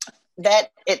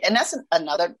 And that's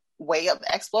another way of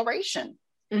exploration.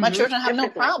 My children have no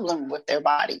problem with their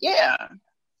body. Yeah.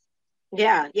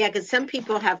 Because some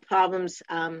people have problems,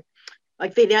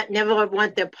 like they never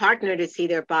want their partner to see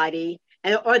their body,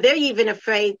 or they're even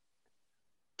afraid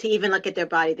to even look at their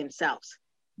body themselves.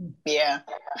 Yeah.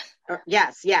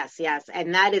 Yes.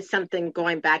 And that is something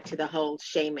going back to the whole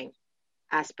shaming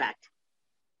aspect.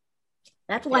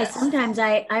 That's why sometimes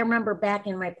I remember back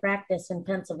in my practice in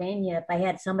Pennsylvania, if I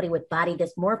had somebody with body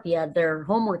dysmorphia, their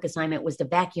homework assignment was to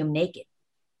vacuum naked.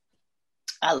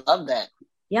 I love that.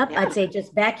 Yep. Yeah. I'd say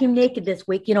just vacuum naked this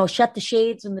week, shut the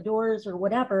shades and the doors or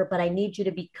whatever, but I need you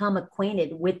to become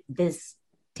acquainted with this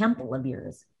temple of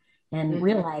yours and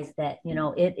realize that,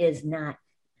 it is not,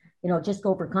 just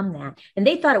overcome that. And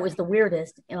they thought it was the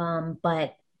weirdest,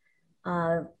 but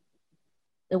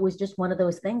it was just one of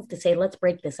those things to say, let's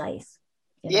break this ice.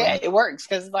 Yeah, it works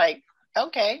because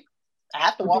okay, I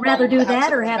have to walk. Would you rather do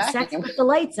that or have sex with the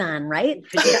lights on, right?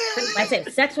 I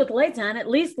said sex with the lights on, at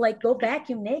least go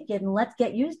vacuum naked and let's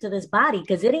get used to this body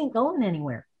because it ain't going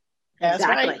anywhere.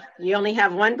 Exactly. Right. You only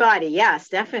have one body. Yes,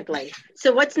 definitely.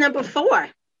 So what's number 4?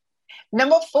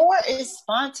 Number 4 is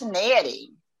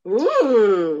spontaneity.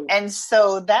 Ooh. And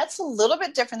so that's a little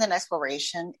bit different than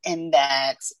exploration in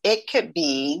that it could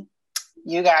be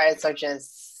you guys are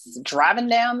just driving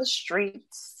down the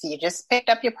streets. You just picked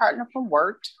up your partner from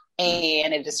work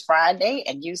and it is Friday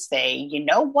and you say, you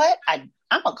know what? I'm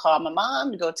going to call my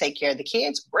mom to go take care of the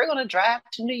kids. We're going to drive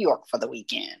to New York for the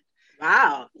weekend.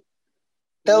 Wow.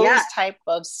 Those type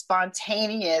of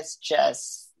spontaneous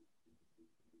just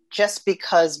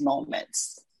because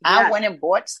moments. Yes. I went and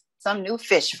bought some new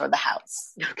fish for the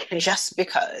house. Okay. Just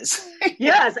because.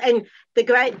 Yes. And the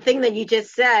great thing that you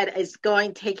just said is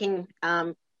taking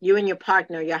you and your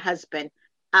partner, your husband,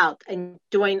 out and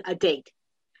doing a date.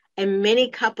 And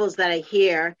many couples that I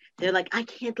hear, they're like, I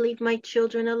can't leave my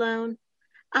children alone.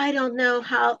 I don't know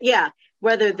how. Yeah.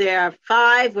 Whether they're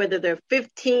 5, whether they're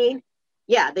 15.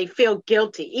 Yeah. They feel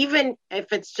guilty. Even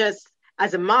if it's just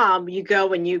as a mom, you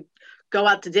go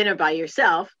out to dinner by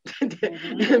yourself in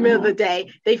the middle of the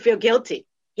day, they feel guilty.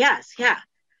 Yes. Yeah.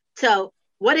 So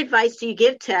what advice do you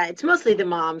give it's mostly the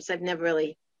moms. I've never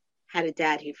really had a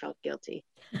dad who felt guilty.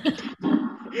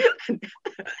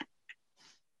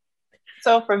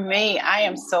 So for me, I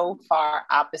am so far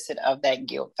opposite of that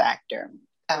guilt factor.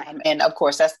 And of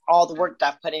course, that's all the work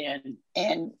that I put in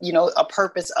and, a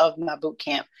purpose of my boot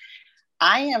camp.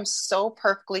 I am so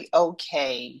perfectly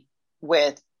okay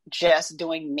with just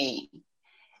doing me.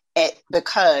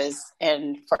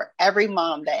 And for every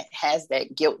mom that has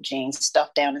that guilt gene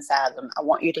stuffed down inside them, I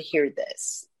want you to hear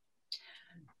this.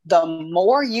 The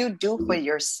more you do for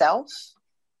yourself,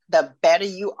 the better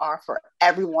you are for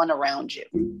everyone around you.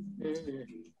 Mm-hmm.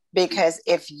 Because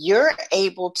if you're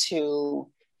able to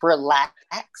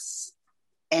relax,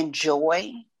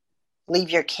 enjoy, leave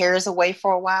your cares away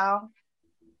for a while,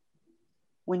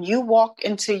 when you walk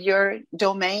into your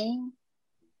domain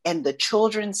and the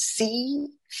children see,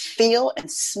 feel,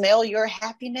 and smell your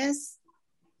happiness,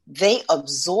 they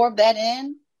absorb that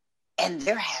in and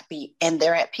they're happy and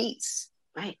they're at peace.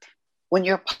 Right. When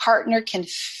your partner can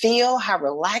feel how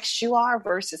relaxed you are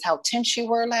versus how tense you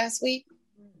were last week,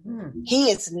 he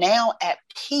is now at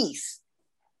peace.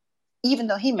 Even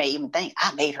though he may even think,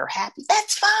 I made her happy.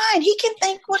 That's fine. He can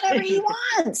think whatever he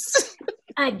wants.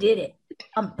 I did it.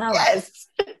 I'm powerful. Yes.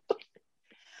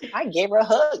 I gave her a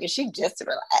hug and she just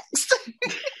relaxed.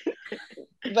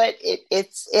 But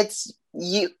it's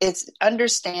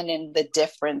understanding the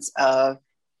difference of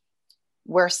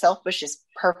where selfish is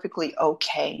perfectly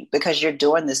okay because you're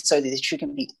doing this so that you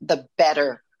can be the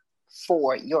better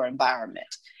for your environment.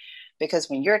 Because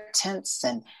when you're tense,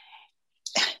 and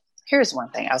here's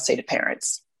one thing I'll say to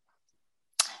parents.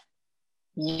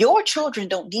 Your children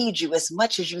don't need you as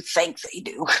much as you think they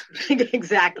do.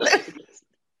 Exactly.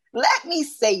 Let me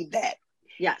say that.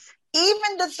 Yes.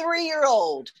 Even the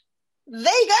 3-year-old, they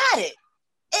got it.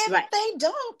 If they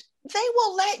don't, they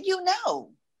will let you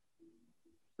know.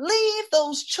 Leave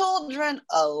those children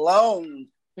alone.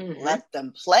 Mm-hmm. Let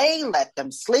them play, let them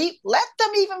sleep, let them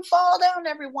even fall down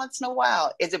every once in a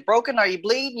while. Is it broken? Are you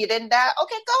bleeding? You didn't die?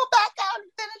 Okay, go back out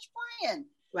and finish playing.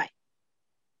 Right.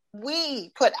 We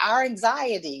put our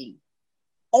anxiety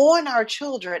on our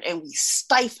children and we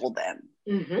stifle them.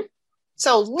 Mm-hmm.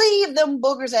 So leave them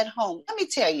boogers at home. Let me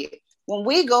tell you, when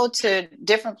we go to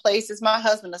different places, my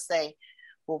husband will say,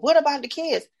 well, what about the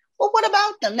kids? Well, what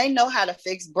about them? They know how to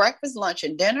fix breakfast, lunch,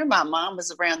 and dinner. My mom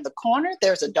is around the corner.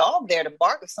 There's a dog there to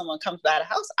bark if someone comes by the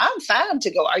house. I'm fine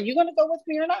to go. Are you going to go with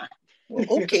me or not? Well,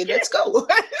 okay, let's go.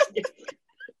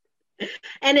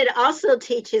 And it also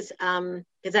teaches,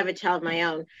 because I have a child of my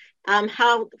own,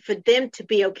 how for them to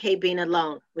be okay being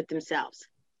alone with themselves.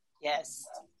 Yes.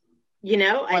 You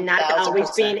know, and not always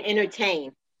being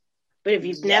entertained. But if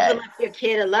you've never left your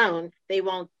kid alone, they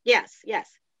won't. Yes.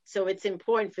 So it's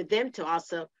important for them to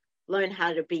also learn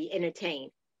how to be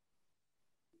entertained.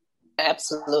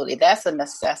 Absolutely. That's a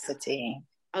necessity.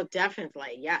 Oh,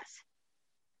 definitely. Yes.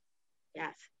 Yeah.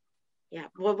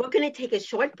 Well, we're going to take a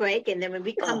short break. And then when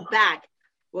we come back,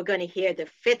 we're going to hear the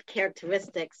 5th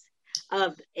characteristics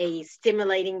of a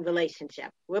stimulating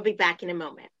relationship. We'll be back in a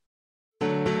moment.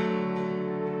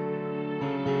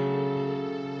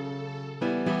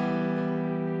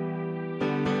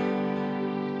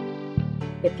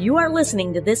 If you are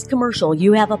listening to this commercial,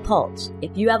 you have a pulse.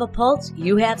 If you have a pulse,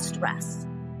 you have stress.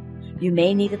 You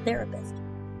may need a therapist.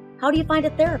 How do you find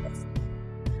a therapist?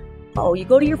 Oh, you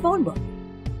go to your phone book.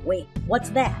 Wait,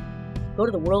 what's that? Go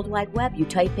to the World Wide Web, you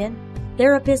type in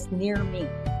therapist near me.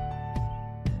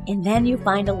 And then you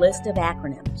find a list of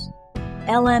acronyms.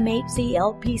 LMHC,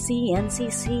 LPC,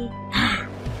 NCC.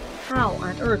 How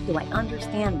on earth do I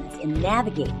understand this and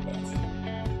navigate this?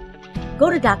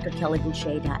 Go to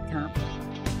drkellyboucher.com.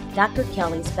 Dr.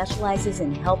 Kelly specializes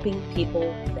in helping people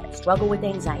that struggle with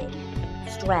anxiety,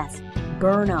 stress,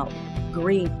 burnout,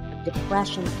 grief,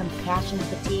 depression, compassion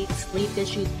fatigue, sleep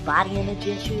issues, body image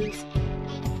issues.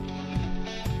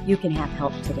 You can have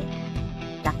help today.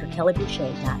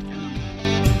 drkellyboucher.com.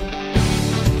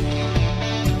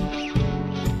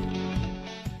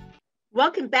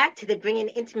 Welcome back to the Bringing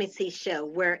Intimacy show,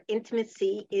 where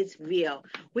intimacy is real.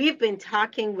 We've been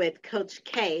talking with Coach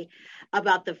K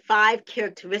about the 5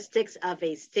 characteristics of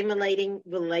a stimulating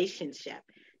relationship.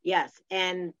 Yes,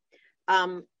 and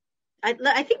I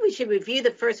think we should review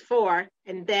the first 4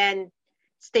 and then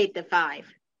state the 5.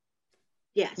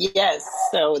 Yes. Yes.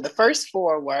 So the first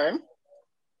 4 were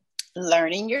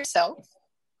learning yourself.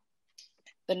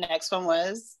 The next one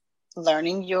was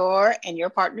learning your and your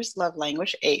partner's love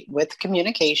language, with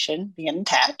communication being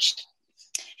attached.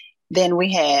 Then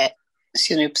we had,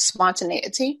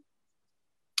 spontaneity,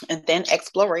 and then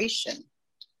exploration.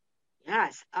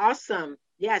 Yes, awesome.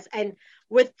 Yes, and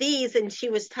with these, and she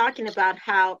was talking about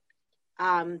how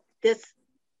the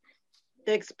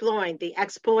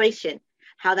exploration,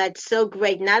 how that's so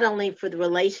great, not only for the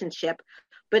relationship,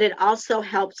 but it also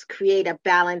helps create a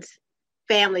balanced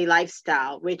family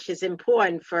lifestyle, which is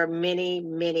important for many,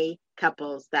 many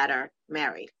couples that are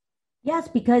married. Yes,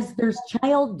 because there's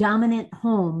child dominant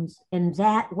homes, and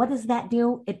what does that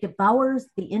do? It devours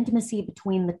the intimacy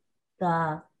between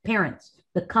the parents,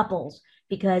 the couples,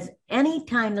 because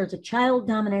anytime there's a child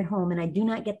dominant home, and I do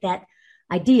not get that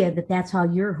idea that that's how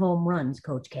your home runs,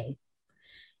 Coach K.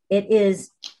 It's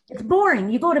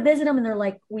boring. You go to visit them and they're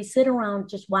like, we sit around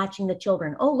just watching the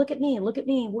children. Oh, look at me,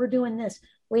 we're doing this.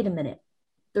 Wait a minute.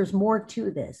 There's more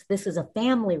to this. This is a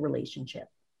family relationship.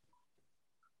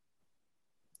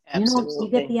 Absolutely. You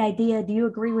get the idea. Do you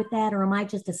agree with that? Or am I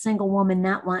just a single woman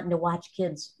not wanting to watch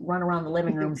kids run around the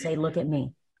living room and say, look at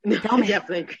me? Tell me. I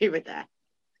definitely agree with that.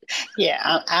 Yeah,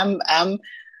 I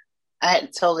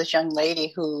had told this young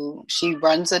lady who she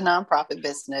runs a nonprofit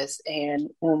business. And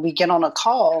when we get on a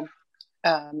call,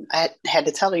 I had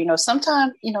to tell her,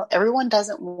 sometimes, everyone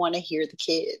doesn't want to hear the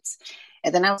kids.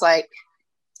 And then I was like,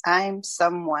 I'm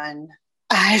someone,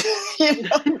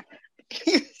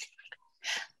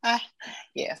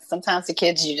 yeah, sometimes the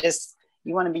kids, you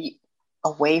want to be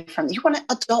away from, you want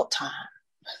adult time.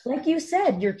 Like you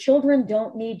said, your children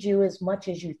don't need you as much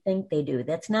as you think they do.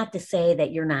 That's not to say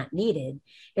that you're not needed.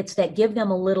 It's that give them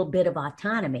a little bit of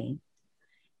autonomy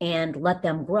and let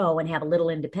them grow and have a little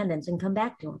independence and come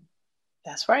back to them.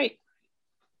 That's right.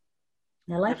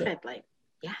 I like Definitely. it.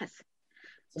 Yes.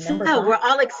 So we're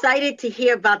all excited to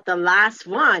hear about the last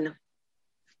one.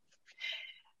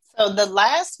 So the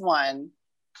last one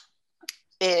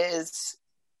is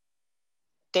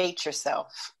date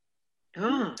yourself.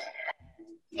 Oh.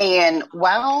 And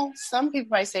while some people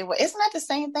might say, well, isn't that the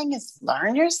same thing as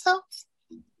learn yourself?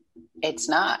 It's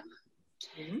not.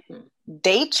 Mm-hmm.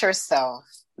 Date yourself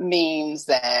means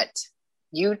that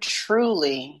you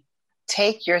truly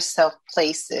take yourself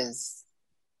places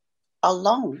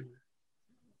alone.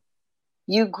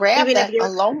 You grab that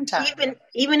alone time.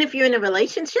 Even if you're in a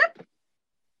relationship?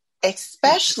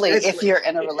 Especially if you're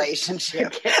in a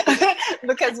relationship.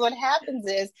 Because what happens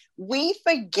is we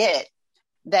forget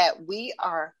that we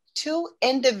are two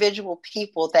individual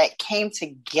people that came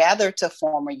together to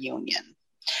form a union.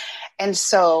 And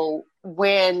so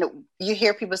when you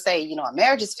hear people say, a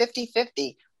marriage is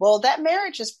 50-50, well, that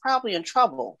marriage is probably in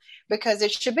trouble because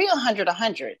it should be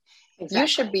 100-100. Exactly. You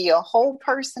should be a whole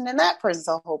person and that person's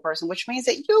a whole person, which means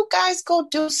that you guys go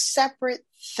do separate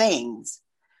things.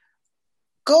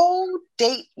 Go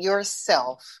date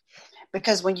yourself,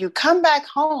 because when you come back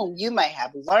home, you may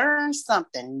have learned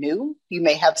something new. You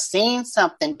may have seen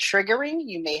something triggering.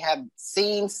 You may have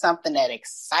seen something that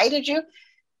excited you.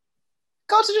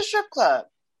 Go to the strip club.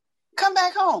 Come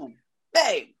back home.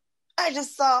 Babe, I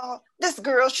just saw this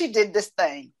girl. She did this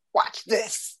thing. Watch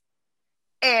this.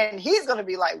 And he's going to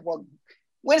be like, well,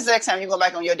 when's the next time you go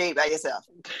back on your date by yourself?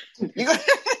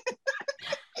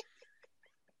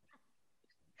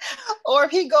 Or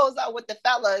if he goes out with the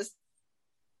fellas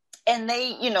and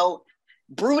they,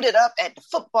 brewed it up at the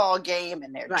football game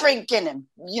and they're drinking and,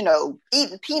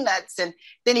 eating peanuts. And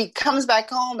then he comes back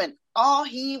home and all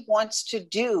he wants to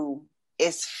do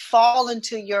is fall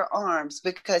into your arms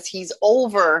because he's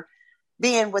over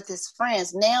being with his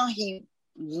friends. Now he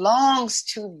longs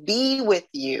to be with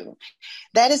you.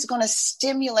 That is going to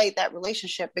stimulate that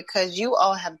relationship because you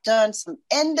all have done some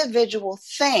individual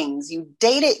things. You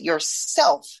dated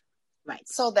yourself. Right.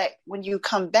 So that when you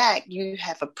come back, you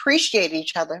have appreciated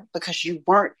each other because you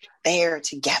weren't there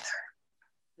together.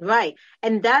 Right.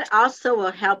 And that also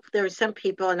will help. There are some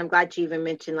people, and I'm glad you even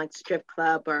mentioned like strip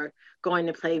club or going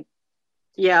to play,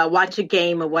 watch a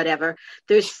game or whatever.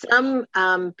 There's some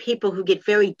people who get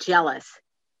very jealous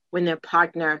when their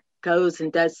partner goes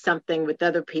and does something with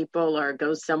other people or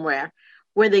goes somewhere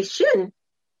where they shouldn't.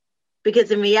 Because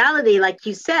in reality, like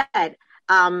you said,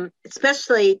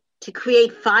 especially to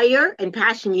create fire and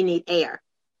passion, you need air.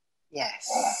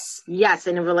 Yes. Yes,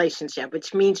 in a relationship,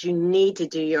 which means you need to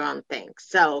do your own thing.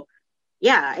 So,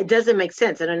 yeah, it doesn't make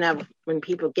sense. I don't know when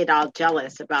people get all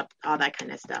jealous about all that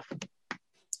kind of stuff.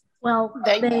 Well,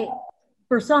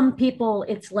 for some people,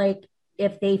 it's like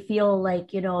if they feel like,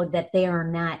 that they are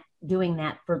not doing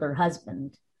that for their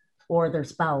husband or their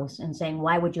spouse and saying,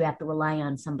 why would you have to rely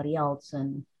on somebody else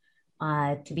and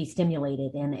to be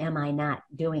stimulated? And am I not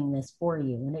doing this for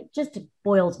you? And it just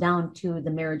boils down to the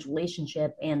marriage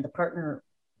relationship and the partner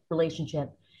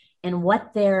relationship and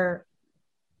what their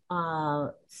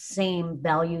same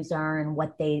values are and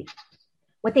what they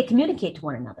communicate to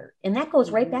one another. And that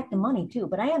goes right back to money too.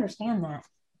 But I understand that,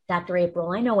 Dr.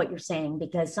 April. I know what you're saying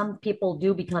because some people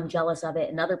do become jealous of it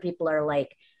and other people are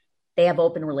like, they have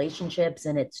open relationships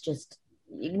and it's just,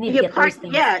 you need to get those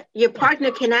things. Yeah, your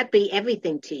partner cannot be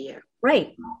everything to you.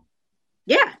 Right.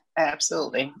 Yeah.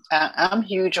 Absolutely. I'm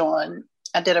huge on,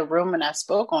 I did a room and I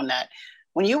spoke on that.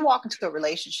 When you walk into a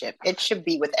relationship, it should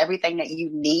be with everything that you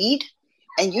need,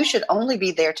 and you should only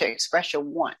be there to express your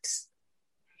wants.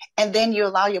 And then you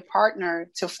allow your partner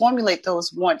to formulate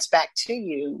those wants back to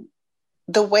you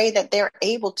the way that they're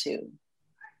able to.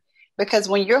 Because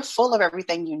when you're full of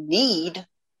everything you need,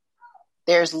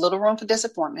 there's little room for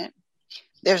disappointment.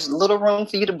 There's little room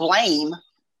for you to blame.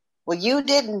 Well, you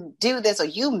didn't do this or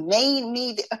you made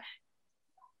me.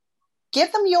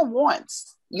 Give them your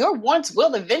wants. Your wants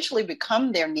will eventually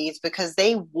become their needs because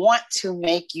they want to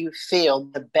make you feel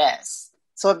the best.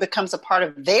 So it becomes a part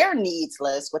of their needs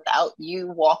list without you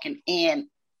walking in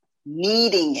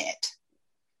needing it.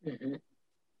 Mm-hmm.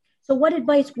 So what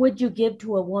advice would you give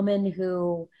to a woman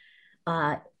who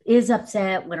is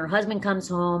upset when her husband comes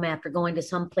home after going to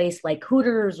some place like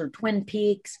Hooters or Twin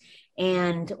Peaks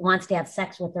and wants to have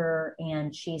sex with her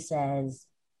and she says,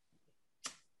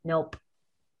 nope,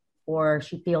 or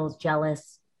she feels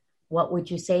jealous? What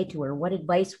would you say to her? What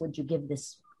advice would you give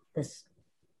this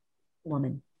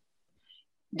woman?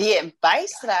 The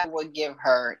advice that I would give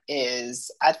her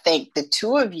is, I think the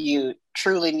two of you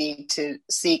truly need to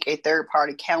seek a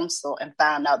third-party counsel and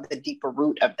find out the deeper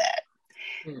root of that.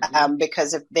 Mm-hmm.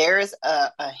 Because if there's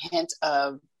a hint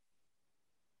of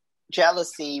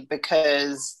jealousy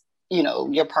because,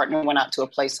 your partner went out to a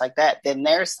place like that, then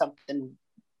there's something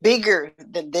bigger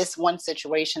than this one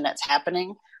situation that's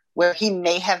happening where he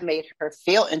may have made her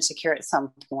feel insecure at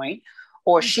some point,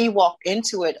 or she walked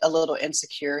into it a little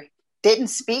insecure, didn't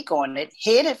speak on it,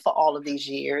 hid it for all of these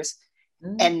years.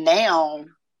 Mm-hmm. And now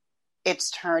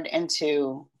it's turned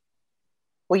into,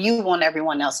 well, you want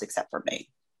everyone else except for me.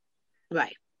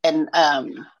 Right. And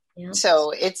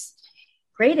so it's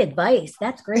great advice.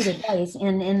 That's great advice.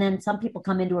 And then some people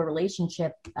come into a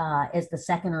relationship as the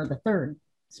second or the third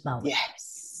spouse.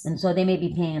 Yes. And so they may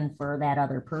be paying for that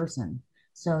other person.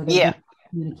 So they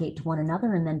communicate to one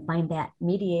another and then find that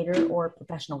mediator or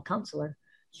professional counselor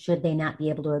should they not be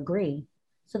able to agree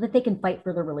so that they can fight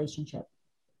for the relationship.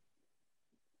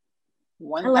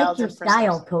 I like your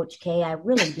style, Coach K. I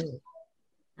really do.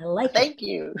 I like Thank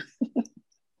you.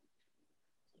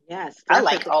 Yes. Definitely. I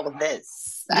like all of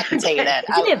this. I can tell you that.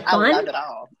 I love it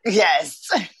all. Yes.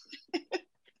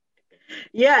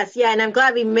 Yes. Yeah. And I'm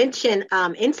glad we mentioned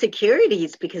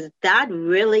insecurities, because that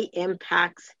really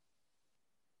impacts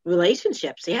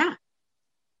relationships. Yeah.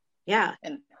 Yeah.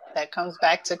 And that comes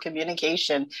back to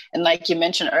communication. And like you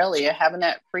mentioned earlier, having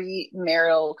that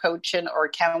premarital coaching or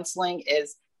counseling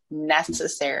is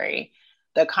necessary.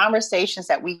 The conversations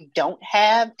that we don't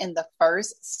have in the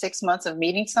first 6 months of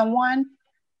meeting someone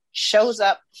shows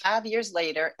up 5 years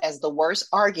later as the worst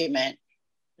argument,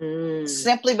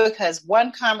 simply because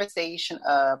one conversation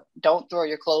of don't throw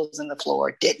your clothes on the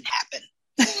floor didn't happen.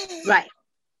 Right.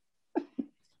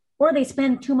 Or they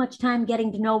spend too much time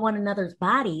getting to know one another's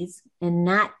bodies and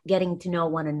not getting to know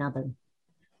one another.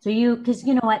 So because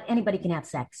you know what, anybody can have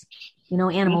sex,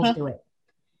 animals do it.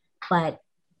 But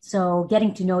so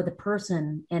getting to know the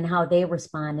person and how they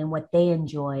respond and what they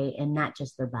enjoy, and not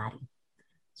just their body.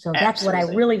 So that's Absolutely.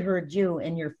 What I really heard you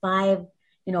in your 5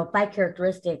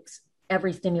 characteristics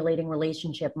every stimulating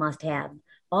relationship must have.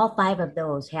 All 5 of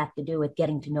those have to do with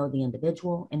getting to know the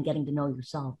individual and getting to know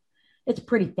yourself. It's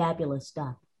pretty fabulous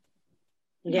stuff.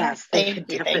 Yes,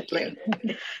 thank you.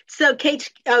 So,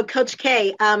 Coach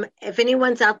K, if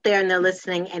anyone's out there and they're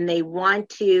listening and they want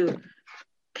to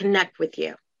connect with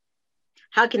you,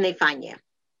 how can they find you?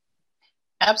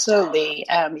 Absolutely.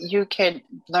 You can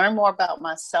learn more about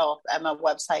myself at my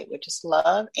website, which is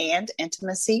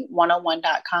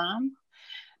loveandintimacy101.com.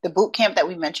 The boot camp that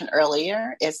we mentioned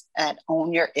earlier is at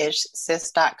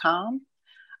ownyourishsis.com.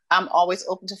 I'm always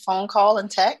open to phone call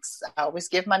and text. I always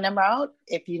give my number out.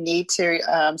 If you need to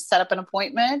set up an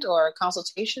appointment or a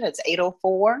consultation, it's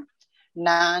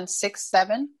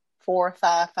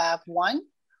 804-967-4551.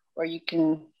 Or you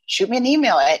can shoot me an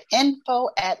email at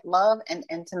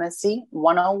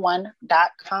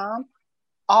info@loveandintimacy101.com.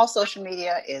 All social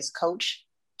media is Coach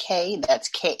K. That's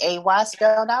K-A-Y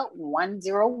spelled out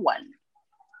 101.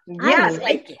 Yes,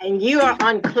 and you are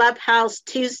on Clubhouse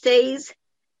Tuesdays,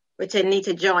 which I need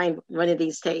to join one of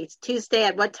these days. Tuesday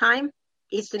at what time?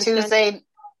 Tuesdays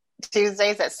at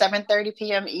 7:30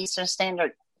 p.m. Eastern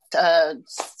Standard Time.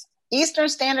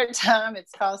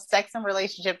 It's called Sex and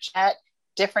Relationship Chat.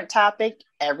 Different topic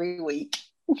every week.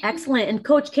 Excellent. And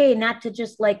Coach K, not to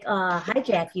just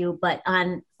hijack you, but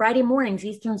on Friday mornings,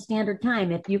 Eastern Standard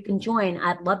Time, if you can join,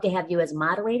 I'd love to have you as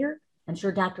moderator. I'm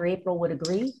sure Dr. April would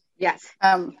agree. Yes.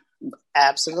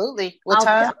 Absolutely. What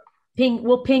time?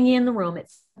 We'll ping you in the room.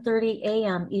 It's 30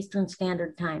 a.m. Eastern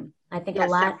Standard Time. I think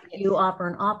you offer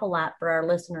an awful lot for our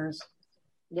listeners.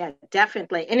 Yeah,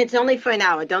 definitely. And it's only for an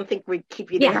hour. Don't think we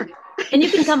keep you there. And you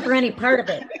can come for any part of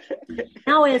it.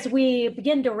 Now, as we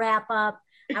begin to wrap up,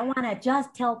 I want to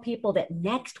just tell people that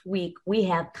next week we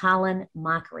have Colin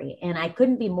Mochrie, and I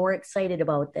couldn't be more excited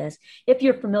about this. If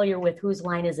you're familiar with Whose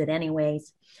Line Is It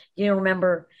Anyways, you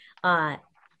remember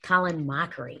Colin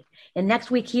Mochrie. And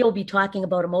next week he'll be talking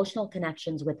about emotional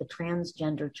connections with a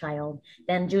transgender child.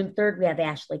 Then June 3rd, we have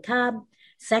Ashley Cobb,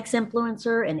 sex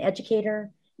influencer and educator,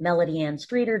 Melody Ann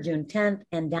Streeter, June 10th,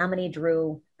 and Dominique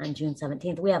Drew on June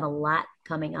 17th. We have a lot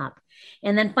coming up.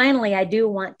 And then finally, I do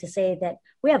want to say that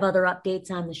we have other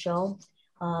updates on the show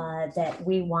that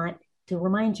we want to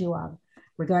remind you of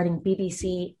regarding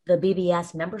the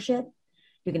BBS membership.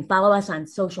 You can follow us on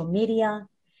social media.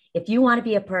 If you want to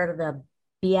be a part of the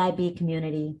BIB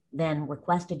community, then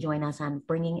request to join us on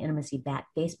Bringing Intimacy Back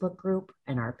Facebook group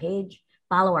and our page.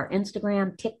 Follow our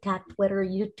Instagram, TikTok, Twitter,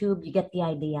 YouTube. You get the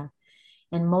idea.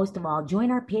 And most of all, join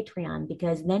our Patreon,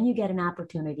 because then you get an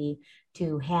opportunity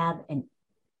to have an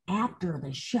after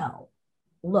the show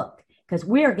look, because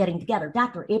we're getting together.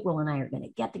 Dr. April and I are going to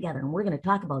get together and we're going to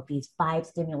talk about these 5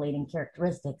 stimulating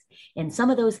characteristics and some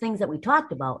of those things that we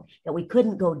talked about that we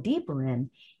couldn't go deeper in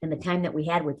the time that we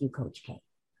had with you, Coach K.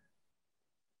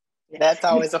 That's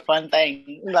always a fun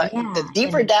thing. The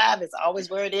deeper dive is always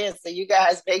where it is. So you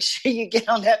guys make sure you get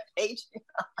on that page.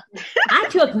 I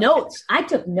took notes.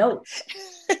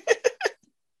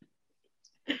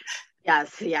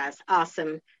 Yes.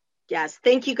 Awesome. Yes.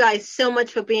 Thank you guys so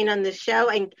much for being on the show.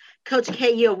 And Coach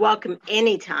K, you're welcome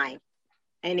anytime.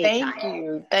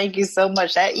 Thank you so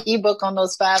much. That ebook on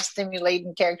those 5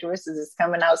 stimulating characteristics is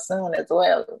coming out soon as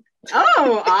well.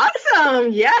 Oh,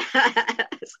 awesome. Yes.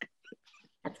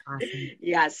 That's awesome.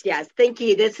 Yes. Thank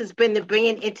you. This has been the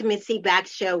Bringing Intimacy Back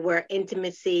show, where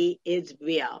intimacy is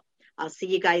real. I'll see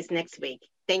you guys next week.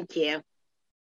 Thank you.